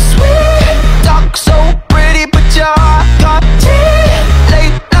so sweet. Talk so pretty, but your heart got teeth.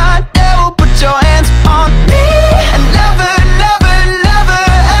 Late night devil, put your hands on me. And never, never, never,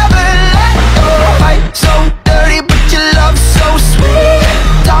 ever let go. Fight so dirty, but your love so sweet.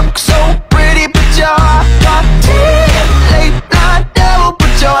 Talk so pretty, but your heart got teeth. Late night devil,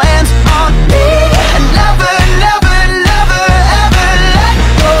 put your hands on me. And never, never, never, ever let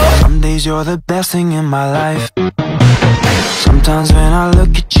go. Some days you're the best thing in my life. Sometimes when I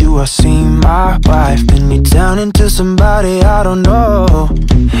look at you, I see my wife. And you turn into somebody I don't know,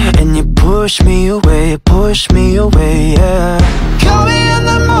 and you push me away, yeah. Call me in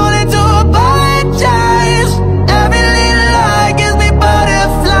the morning to apologize. Every little lie gives me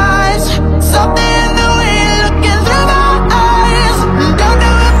butterflies. Something in the way you're looking through my eyes. Don't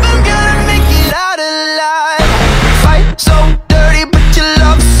know if I'm gonna make it out alive. Fight so dirty, but your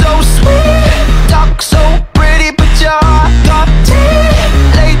love so sweet. Talk so pretty, but your heart got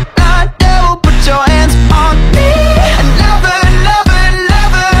teeth. Late night devil, put your hands on me. And never, never,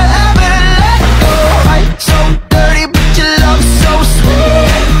 never, ever let go. Fight so dirty, but your love so sweet.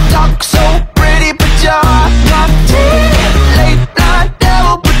 Talk so pretty, but your heart got teeth. Late night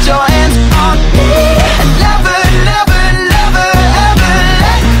devil, put your hands on me. And never, never, never, ever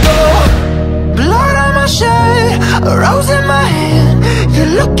let go. Blood on my shirt, a rose in my hand.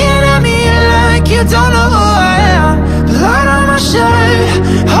 You're looking at me like you don't know who I am. Blood on my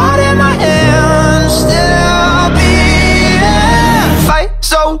shirt, heart in my hand. Still I'll be here. Fight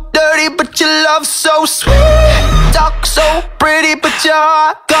so dirty, but your love so sweet. Talk so pretty, but your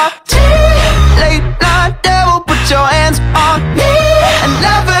heart got teeth. Late night devil, put your hands on me. And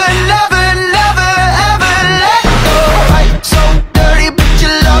never, never, never, ever let go. Fight so dirty, but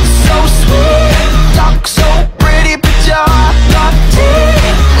your love so sweet. Talk so pretty, but your heart got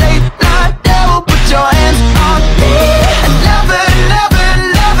teeth. Late night devil, put your hands on me. And never, never,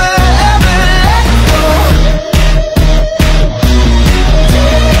 never, ever let go.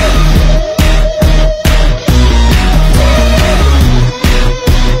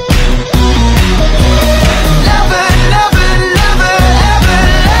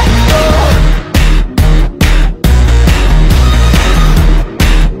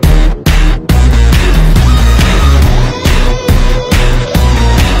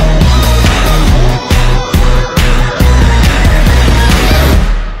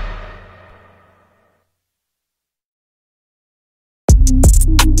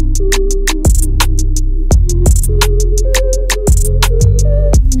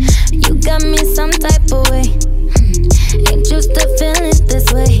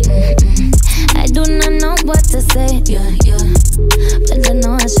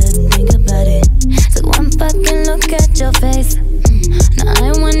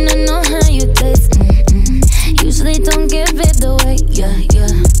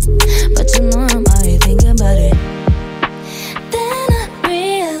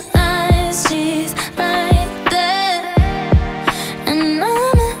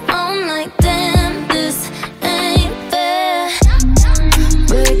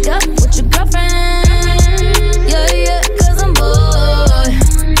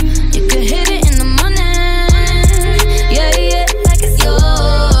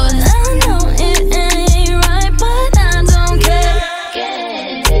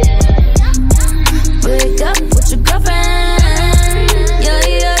 Break up with your girlfriend. Yeah,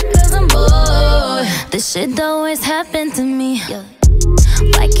 yeah, cause I'm bored. This shit always happen to me.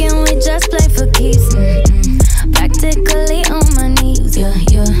 Why can't we just play for keeps? Practically on my knees, yeah,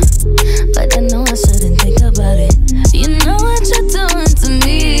 yeah. But I know I shouldn't think about it. You know what you're doing to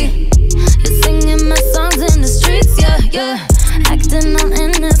me. You're singing my songs in the streets, yeah, yeah. Acting all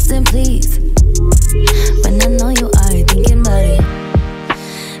innocent, please. When I know you are thinking about it.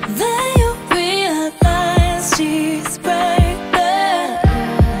 Then you realize she's right there,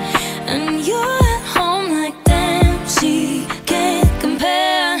 and you're at home like damn, she can't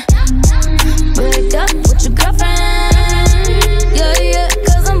compare. Break up with your girlfriend. Yeah, yeah,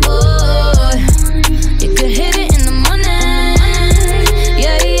 cause I'm bored. You could hit it in the morning.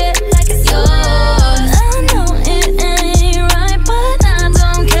 Yeah, yeah, like it's yours. I know it ain't right, but I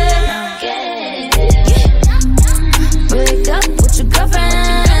don't care. Break up with your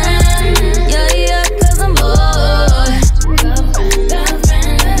girlfriend. Yeah, yeah, cause I'm bored.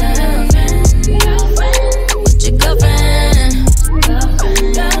 With your girlfriend.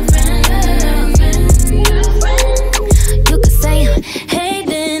 You could say I'm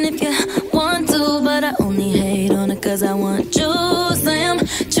hating if you want to, but I only hate on it cause I want you. Say I'm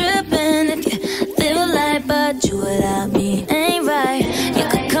tripping if you feel like, but you without me ain't right. You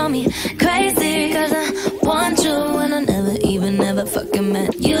could call me crazy cause I want you, and I never fucking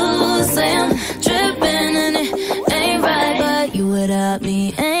met you. Say I'm tripping and it ain't right, but you without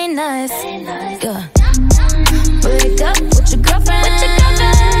me ain't nice. Yeah. Break up with your girlfriend.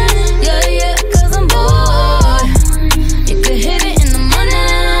 Yeah, yeah, cause I'm bored. You could hit it in the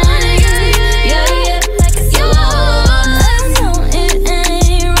morning. Yeah, yeah, like it's yours. I know it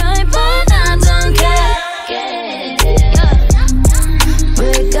ain't right, but I don't care.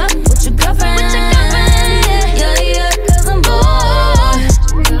 Break up with your girlfriend. Yeah, yeah, cause I'm bored.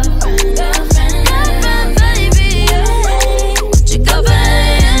 Girlfriend, baby, yeah. With your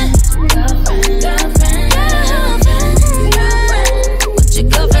girlfriend. With your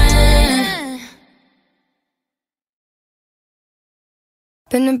girlfriend.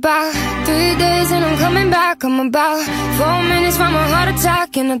 Been about 3 days and I'm coming back. I'm about 4 minutes from a heart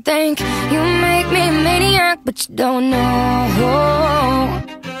attack, and I think you make me a maniac, but you don't know.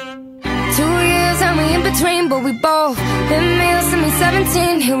 2 years and we in between, but we both been male since we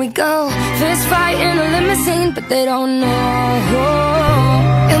 17. Here we go, fist fight in a limousine, but they don't know.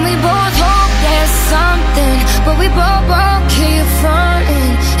 And we both hope there's something, but we both keep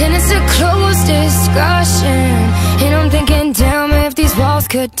fronting, and it's a closed discussion. And I'm thinking, damn, if these walls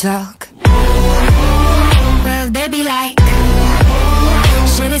could talk. Well, they be like,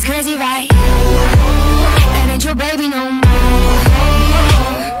 shit is crazy, right? That ain't your baby no more.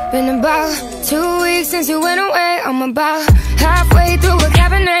 Been about 2 weeks since you went away. I'm about halfway through a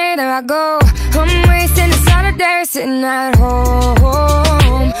cabinet. There I go, I'm wasting a solid day sitting at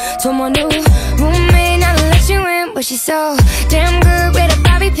home. Told my new roommate not to let you in, but she's so damn good with a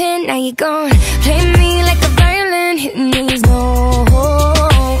bobby pin. Now you gone, play me like a violin, hitting these notes.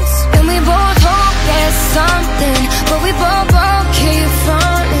 And we both hope there's something, but we both keep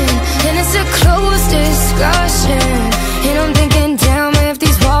fronting, and it's a closed discussion. And I'm thinking, damn, if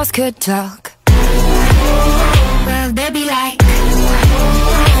these walls could talk. Well, they be like,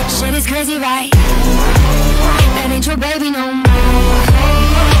 shit is crazy, right? That ain't your baby no more.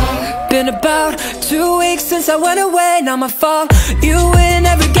 Been about 2 weeks since I went away, not my fault. You win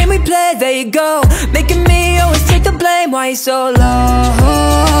every game we play, there you go, making me always take the blame. Why you so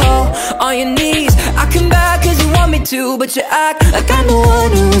low, on your knees? I come back cause you want me to, but you act like I'm the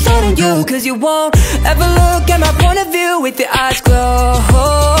one who's on you, cause you won't ever look at my point of view with your eyes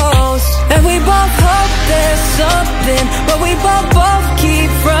closed. And we both hope there's something, but we both keep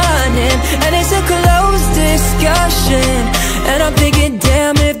running, and it's a closed discussion. And I'm thinking,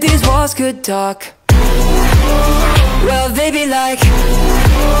 damn, if these walls could talk. Well, they be like,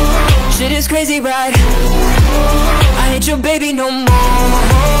 shit is crazy, right? I ain't your baby no more.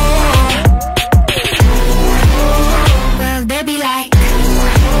 Well, they be like,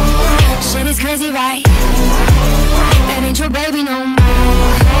 shit is crazy, right? That ain't your baby no more.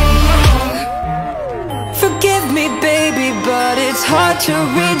 Forgive me, baby, but it's hard to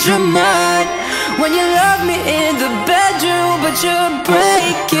read your mind when you love me in the bedroom, but you're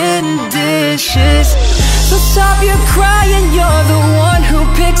breaking dishes. So stop your crying, you're the one who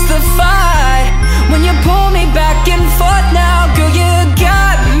picks the fight. When you pull me back and forth now, girl, you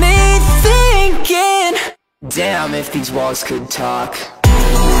got me thinking, damn, if these walls could talk.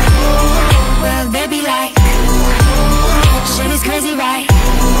 Well, they be like, shit is crazy, right?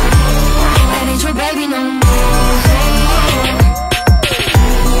 That ain't your baby no more.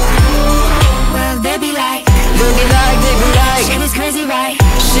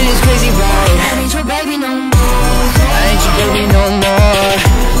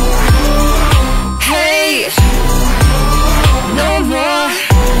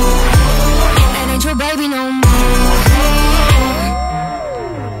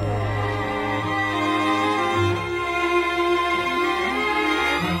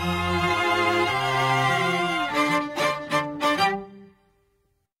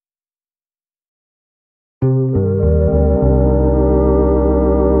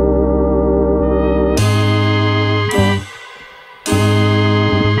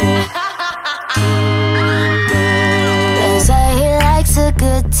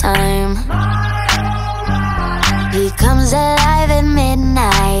 good time. He comes alive at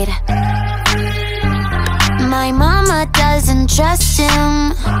midnight. My mama doesn't trust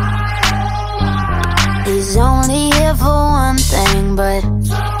him. He's only here for one thing, but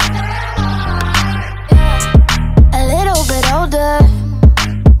a little bit older,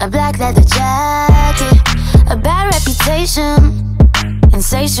 a black leather jacket, a bad reputation,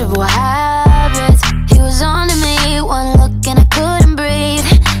 insatiable habits. He was on to me, one look and I couldn't breathe.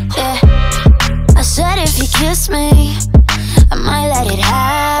 Yeah, I said if you kiss me, I might let it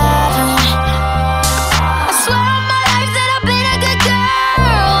happen. I swear on my life that I've been a good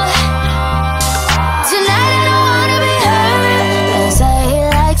girl. Tonight I don't wanna be hurt. They say he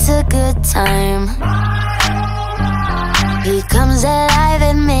likes a good time. He comes alive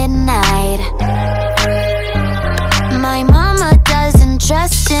at midnight. My mama doesn't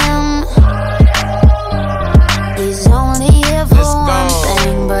trust him. He's only here for one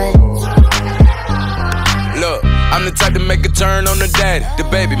thing, but look, I'm the type to make a turn on the daddy. The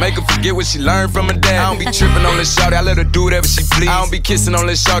baby, make her forget what she learned from her dad. I don't be tripping on this shawty, I let her do whatever she please. I don't be kissing on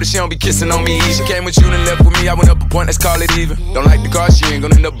this shawty, she don't be kissing on me either. She came with you and left with me, I went up a point, let's call it even. Don't like the car, she ain't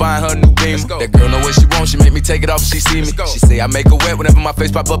gonna end up buying her a new Beamer. That girl know what she wants, she make me take it off if she see me. She say I make her wet whenever my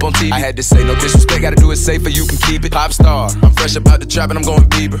face pop up on TV. I had to say no disrespect, gotta do it safer, you can keep it. Pop star, I'm fresh up out the trap and I'm going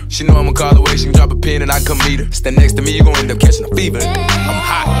Bieber. She know I'ma call away, she can drop a pin and I can come meet her. Stand next to me, you gon' end up catching a fever. I'm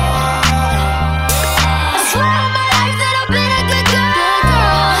hot.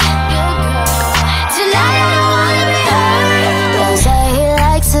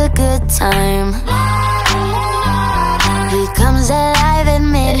 Good time. He comes alive at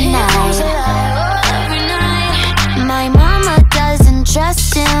midnight. My mama doesn't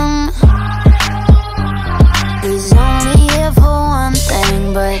trust him. He's only here for one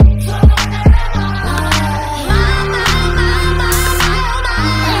thing, but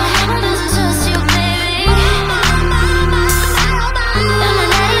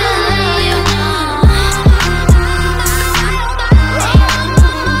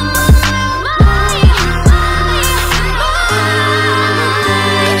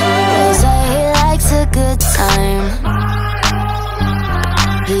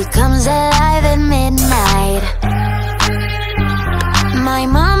comes alive at midnight. My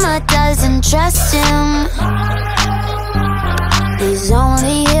mama doesn't trust him. He's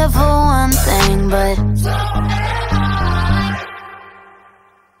only here for one thing, but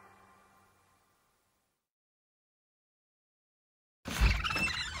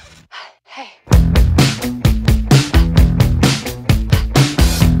hey.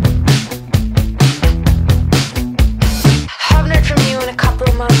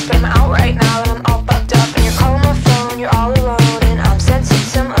 But I'm out right now and I'm all bugged up. And you're calling my phone, you're all alone. And I'm sensing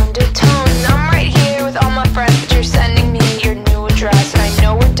some undertone. And I'm right here with all my friends, but you're sending me your new address. And I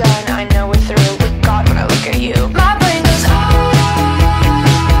know we're done, I know we're through. But God, when I look at you, my brain goes, oh,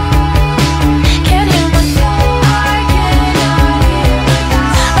 can't hear my thoughts. I cannot hear my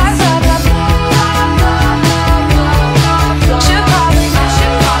thoughts. Like blah, blah, blah, blah, blah, blah. Should probably not.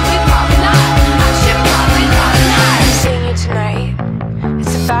 I should probably not. I'm seeing you tonight.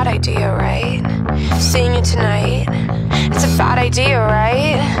 It's a bad idea, right? Seeing you tonight, it's a bad idea,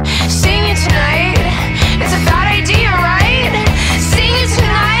 right? Seeing you tonight, it's a bad idea, right? Seeing you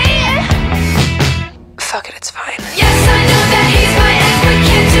tonight, fuck it, it's fine. Yes, I know that he's my ex, but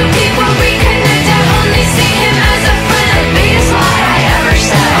can't two people reconnect? I only see him as a friend, the biggest lie I ever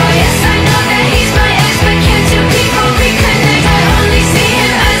said. Oh yes, I know that he's my ex, but can't two people reconnect? I only see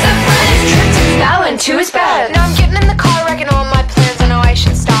him as a friend. His trip to fell into his bed. Now I'm getting in the car, wrecking all my plans. I know I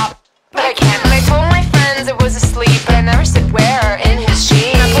should stop, but I can't. And I told my friends it was asleep, but I never said where. In his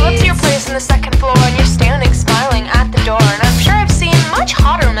sheets. I pull up to your place on the second floor, and you're standing smiling at the door. And I'm sure I've seen much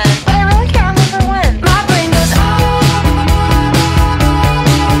hotter men, but I really can't remember when. My brain goes, oh,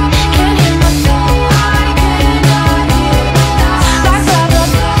 can't hear my thoughts. I cannot hear my thoughts. Like blah, blah,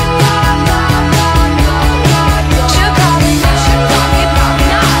 blah, blah, blah, blah. Should probably not.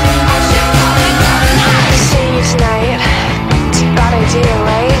 I should probably not. Seeing you tonight, it's a bad idea,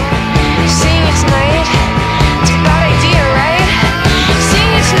 right? Seeing you tonight, it's a bad idea, right?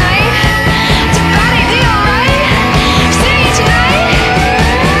 Seeing you tonight, it's a bad idea, right? Seeing you tonight,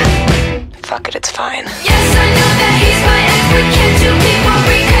 fuck it, it's fine. Yes, I know that he's my ex, but can't two people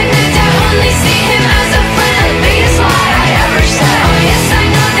reconnect? I only see him as a friend, the biggest lie I ever said. Oh yes, I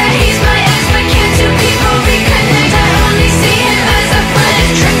know that he's my ex, but can't two people reconnect? I only see him as a friend.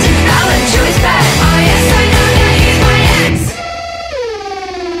 His tripped and fell into his bed. Oh yes, I know that he's my ex.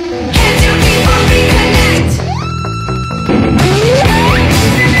 Can't two people reconnect?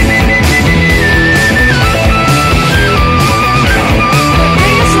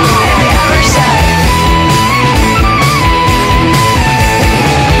 Big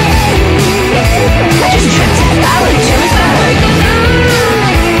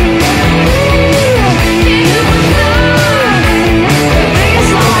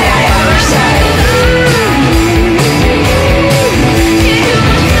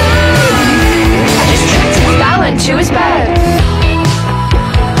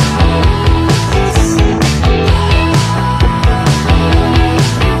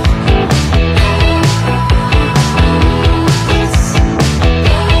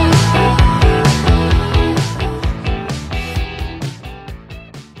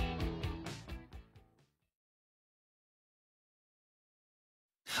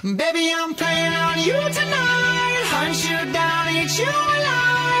Baby, I'm playing on you tonight. Hunt you down, eat you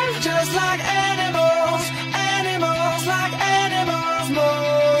alive. Just like animals, animals, like animals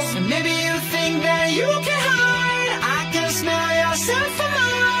most. And maybe you think that you can hide. I can smell yourself from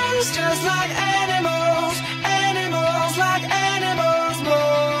miles. Just like animals, animals, like animals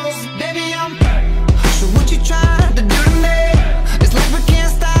most. Baby, I'm so what you trying to do to me? It's like we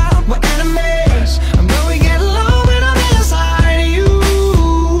can't stop, we're enemies. And when we get low, when I'm inside you,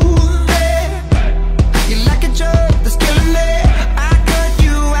 hey, you like a joke that's killing me. I cut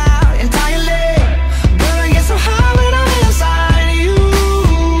you out entirely, but I get so high when I'm inside you.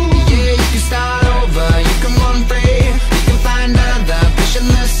 Yeah, you can start over, you can run free, you can find another fish in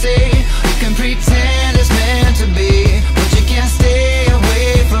the sea. You can pretend it's meant to be, but you can't stay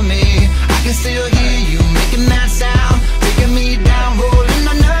away from me. I can still hear you making that sound, taking me down, rolling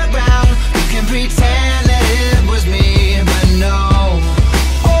underground. You can pretend that it was me, but no.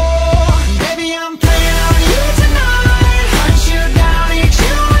 Oh, baby, I'm playing on you tonight. Hunt you down, eat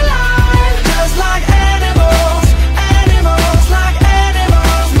you alive. Just like animals, animals, like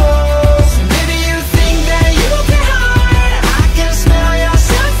animals most. Maybe you think that you can hide. I can smell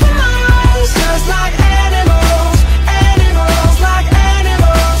yourself from miles. Just like animals, animals, like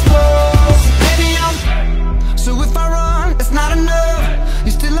animals most. Baby, I'm so if I run, it's not enough.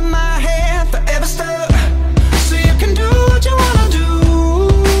 You're still in my head, forever stuck. So you can do what you wanna do.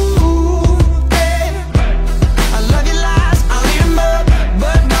 Hey, I love your lies, I'll eat 'em up,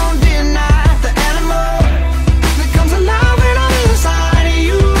 but don't deny the animal that comes alive when I'm inside of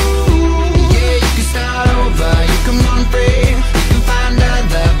you. Yeah, you can start over, you can run free, you can find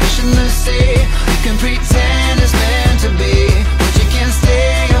other fish in the sea. You can pretend it's meant to be, but you can't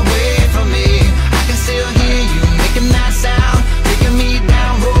stay away from me. I can still hear you making that sound, taking me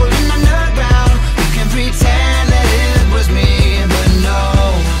down, rolling underground. You can pretend that it was me, but no.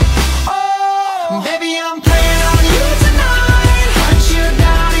 Oh, baby, I'm playing on you tonight. Hunt you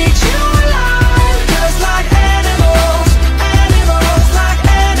down, eat you alive. Just like animals, animals, like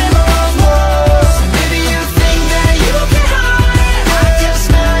animals most. Maybe you think that you can hide. I can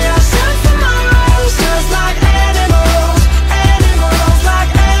smell yourself from miles. Just like animals, animals,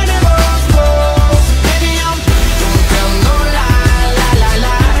 like animals most. Baby, I'm don't tell no lie, lie, lie,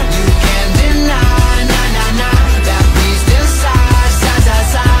 lie. You can't deny, nah, nah, nah. That beast inside, side, side,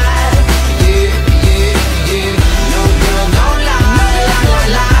 side. Yeah, yeah, yeah. No girl, don't lie, lie, lie,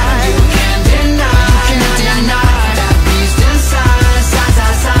 lie. You can't deny, nah, nah, nah. That beast inside, side,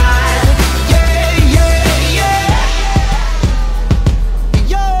 side, side. Yeah, yeah, yeah.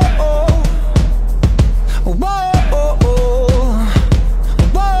 Yo, whoa,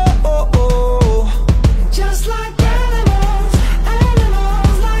 just like animals,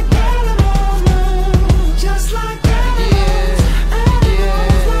 animals, like animals move. Just like animals,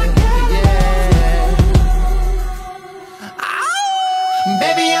 animals, like animals.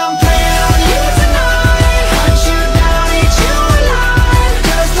 Baby, I'm playing on you tonight. Hunt you down, eat you alive.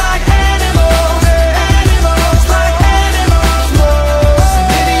 Just like animals, animals, like animals most.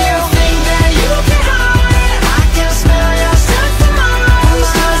 Maybe you think that you can hide. I can smell yourself from miles.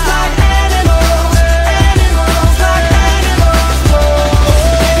 Just like animals, animals, like animals most.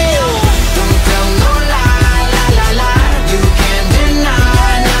 Baby, don't tell no lie, lie, lie, lie. You can't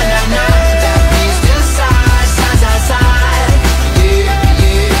deny, nah, nah, nah. That beast inside, side, side, side. Yeah,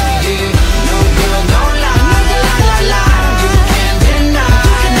 yeah, yeah. No girl, don't lie, lie, lie, lie. You can't deny,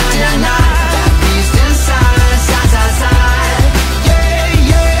 nah, nah, nah. That beast inside, side, side, side. Yeah,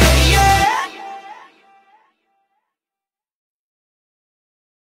 yeah, yeah.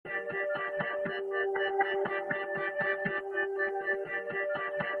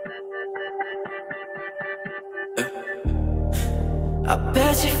 I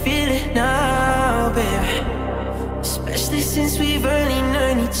bet you feel it now, baby. Especially since we've only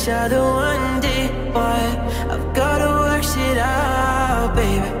known each other one day. But I've gotta work shit out,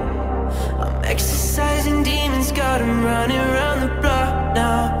 baby. I'm exercising demons, got 'em running around the block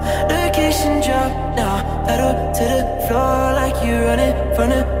now. Location drop now, pedal to the floor like you're running from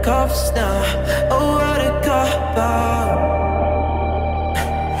the cops now. Oh, what a cop out.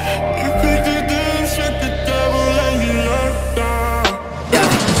 You picked a dance with the devil and you locked down.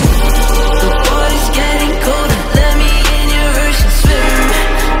 The water's getting colder, let me in your ocean swim.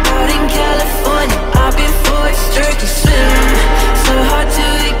 Out in California, I've been for a sturkey swim. So hard to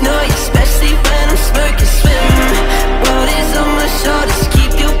ignore you, especially when I'm smirking swim. World is on my shoulders,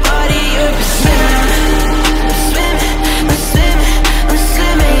 keep your body open swim. I'm swimming, I'm swimming, I'm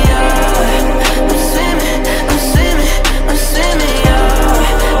swimming, yeah. I'm swimming, I'm swimming,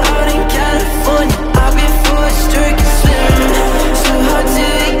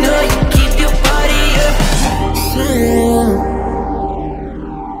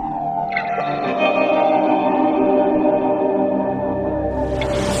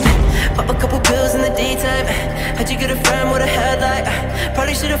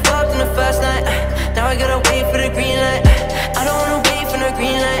 to fuck on the first night. Now I gotta wait for the green light. I don't wanna wait for no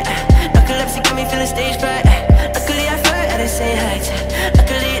green light. Narcolepsy got me feeling stage fright. Luckily I flirt at the same height.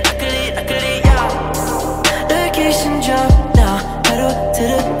 Luckily, yeah. Location drop now. Pedal to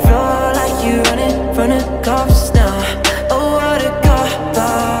the floor like you running from the cops now. Oh, what a cop.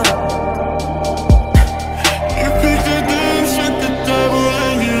 You picked a dance with the devil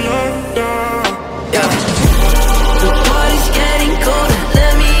and you left now. Yeah. The water's getting colder.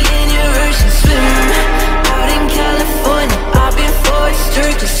 Let me in your ocean swim. Out in California, I've been forced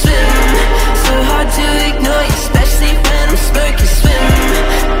to swim. So hard to ignore you, especially when I'm smirking. Swim.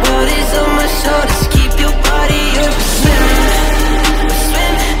 Water's on my shoulders, keep your body open. Swim.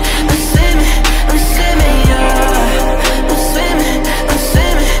 I'm swimming, yeah. I'm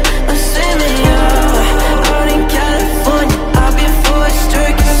swimming, yeah. Out in California, I've been forced to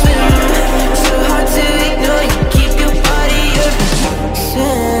swim. So hard to ignore you, keep your body open.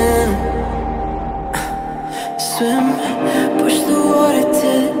 Swim, push the water to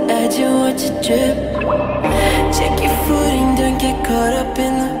the edge and watch it drip. Check your footing, don't get caught up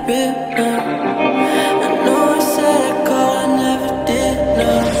in the rip. I know I said I call, I never did, no.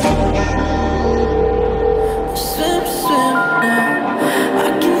 Swim, no. I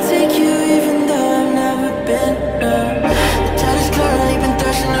can take you even though I've never been, no. The tide is currently been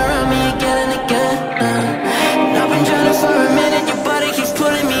thrashing around me again and again, no. And I've been drowning for a minute, your body keeps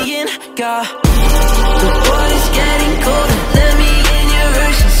pulling me in, God. The water's getting colder, let me in your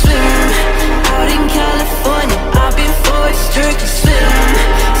ocean swim. Out in California, I've been forced to swim.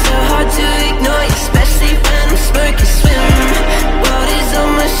 So hard to ignore you, especially when I'm smirking. Swim. Water's on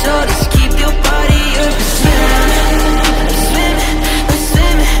my shoulders, keep your body open. Swim.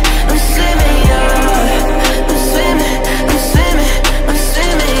 I'm swimming, yeah. I'm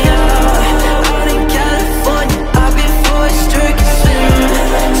swimming, yeah. Out in California, I've been forced to swim.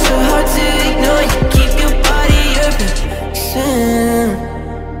 So hard to ignore you, keep your body open. Swim.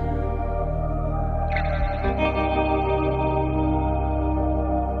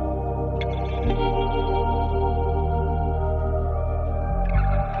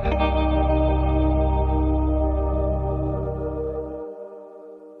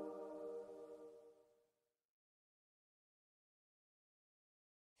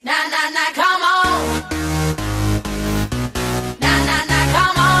 Come on. Come on. Come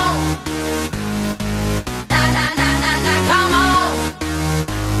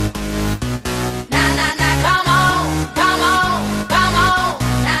on. Come on. Come on. Come on.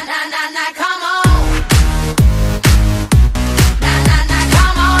 Come on.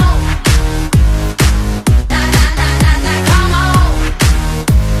 Come on.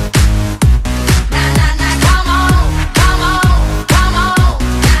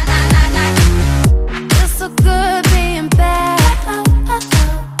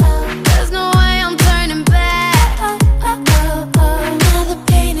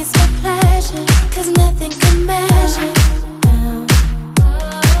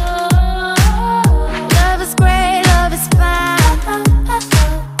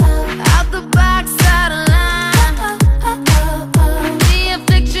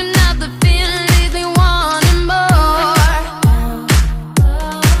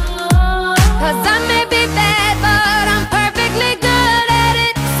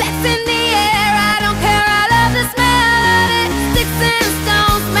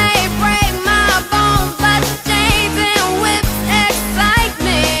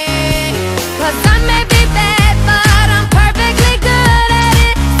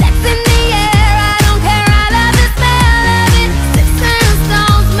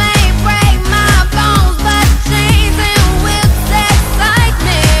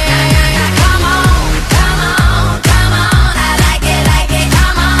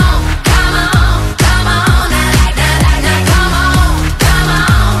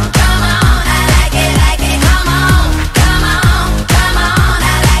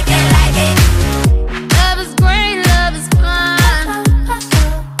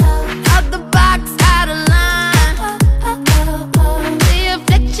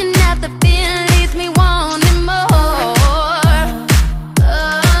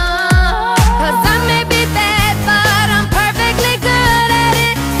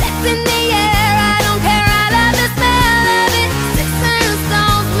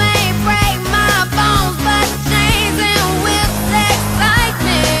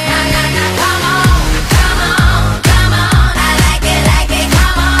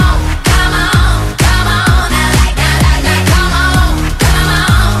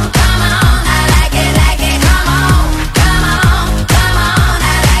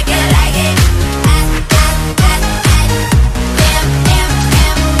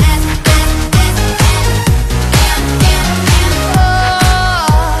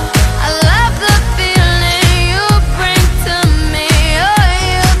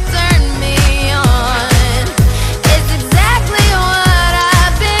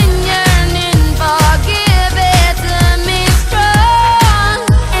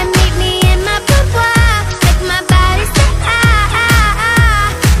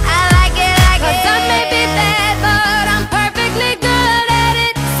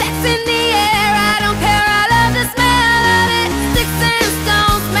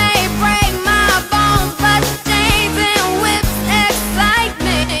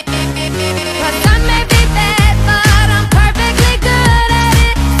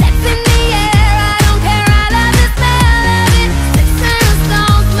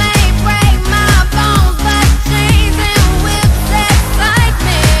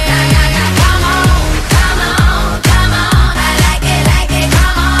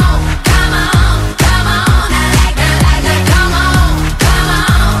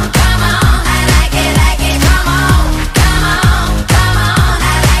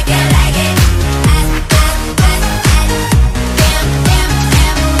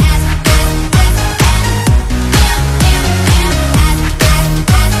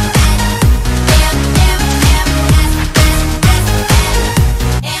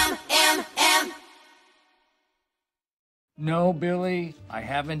 Billy. I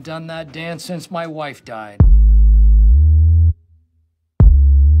haven't done that dance since my wife died.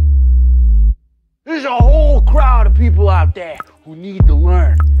 There's a whole crowd of people out there who need to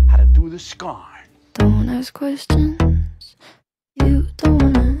learn how to do the scarn. Don't ask questions you don't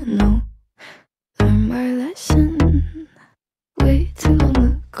wanna know. Learn my lesson way too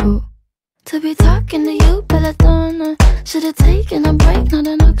long ago. To be talking to you, Belladonna. Should've taken a break, not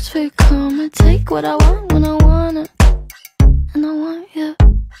an Oxford comma. Take what I want when I want it, and I want you.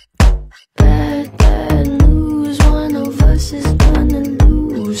 Bad, bad news. One of us is gonna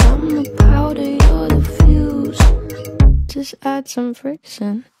lose. I'm the powder, you're the fuse. Just add some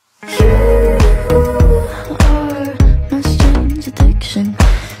friction. You are my strange addiction.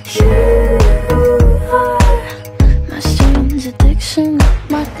 You are my strange addiction.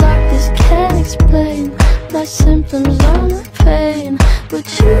 My doctors can't explain my symptoms or my pain, but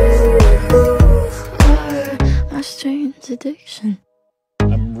you are my strange addiction.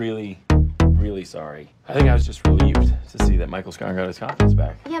 I'm really sorry. I think I was just relieved to see that Michael Scarn got his confidence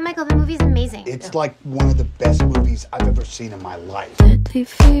back. Yeah, Michael, the movie's amazing. It's like one of the best movies I've ever seen in my life. Deadly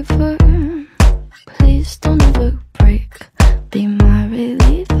fever, please don't ever break. Be my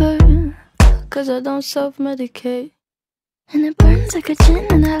reliever, 'cause I don't self-medicate. And it burns like a gin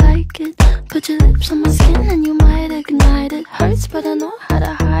and I like it. Put your lips on my skin and you might ignite it. Hurts but I know how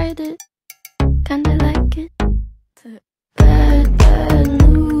to hide it. Kinda like it. Bad, bad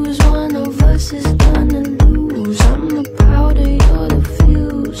news. One of us is gonna lose. I'm the powder, you're the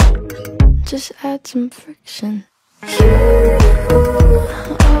fuse. Just add some friction. You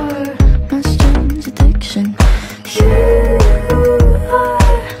are my strange addiction. You are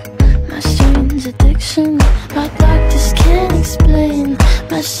my strange addiction. My doctors can't explain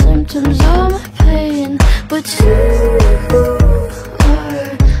my symptoms or my pain, but you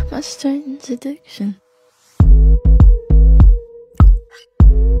are my strange addiction.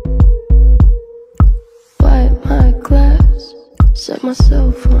 Wipe my glass, set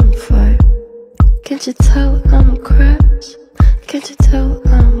myself on fire. Can't you tell I'm cracked? Can't you tell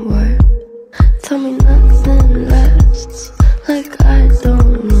I'm wired? Tell me nothing lasts, like I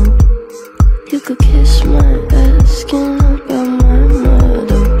don't know. You could kiss my ass, skin up on my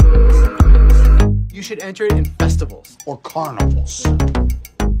mother. You should enter it in festivals. Or carnivals.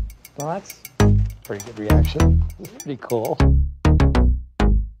 Well, that's a pretty good reaction. It's pretty cool.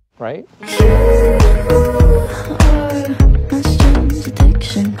 Right? You are my strange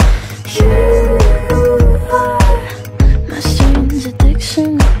addiction. You are my strange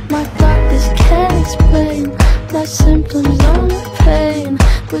addiction. My doctors can't explain my symptoms or my pain,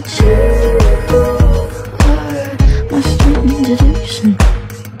 but you are my strange addiction.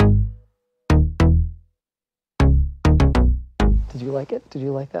 Did you like it? Did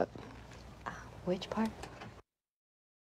you like that? Which part?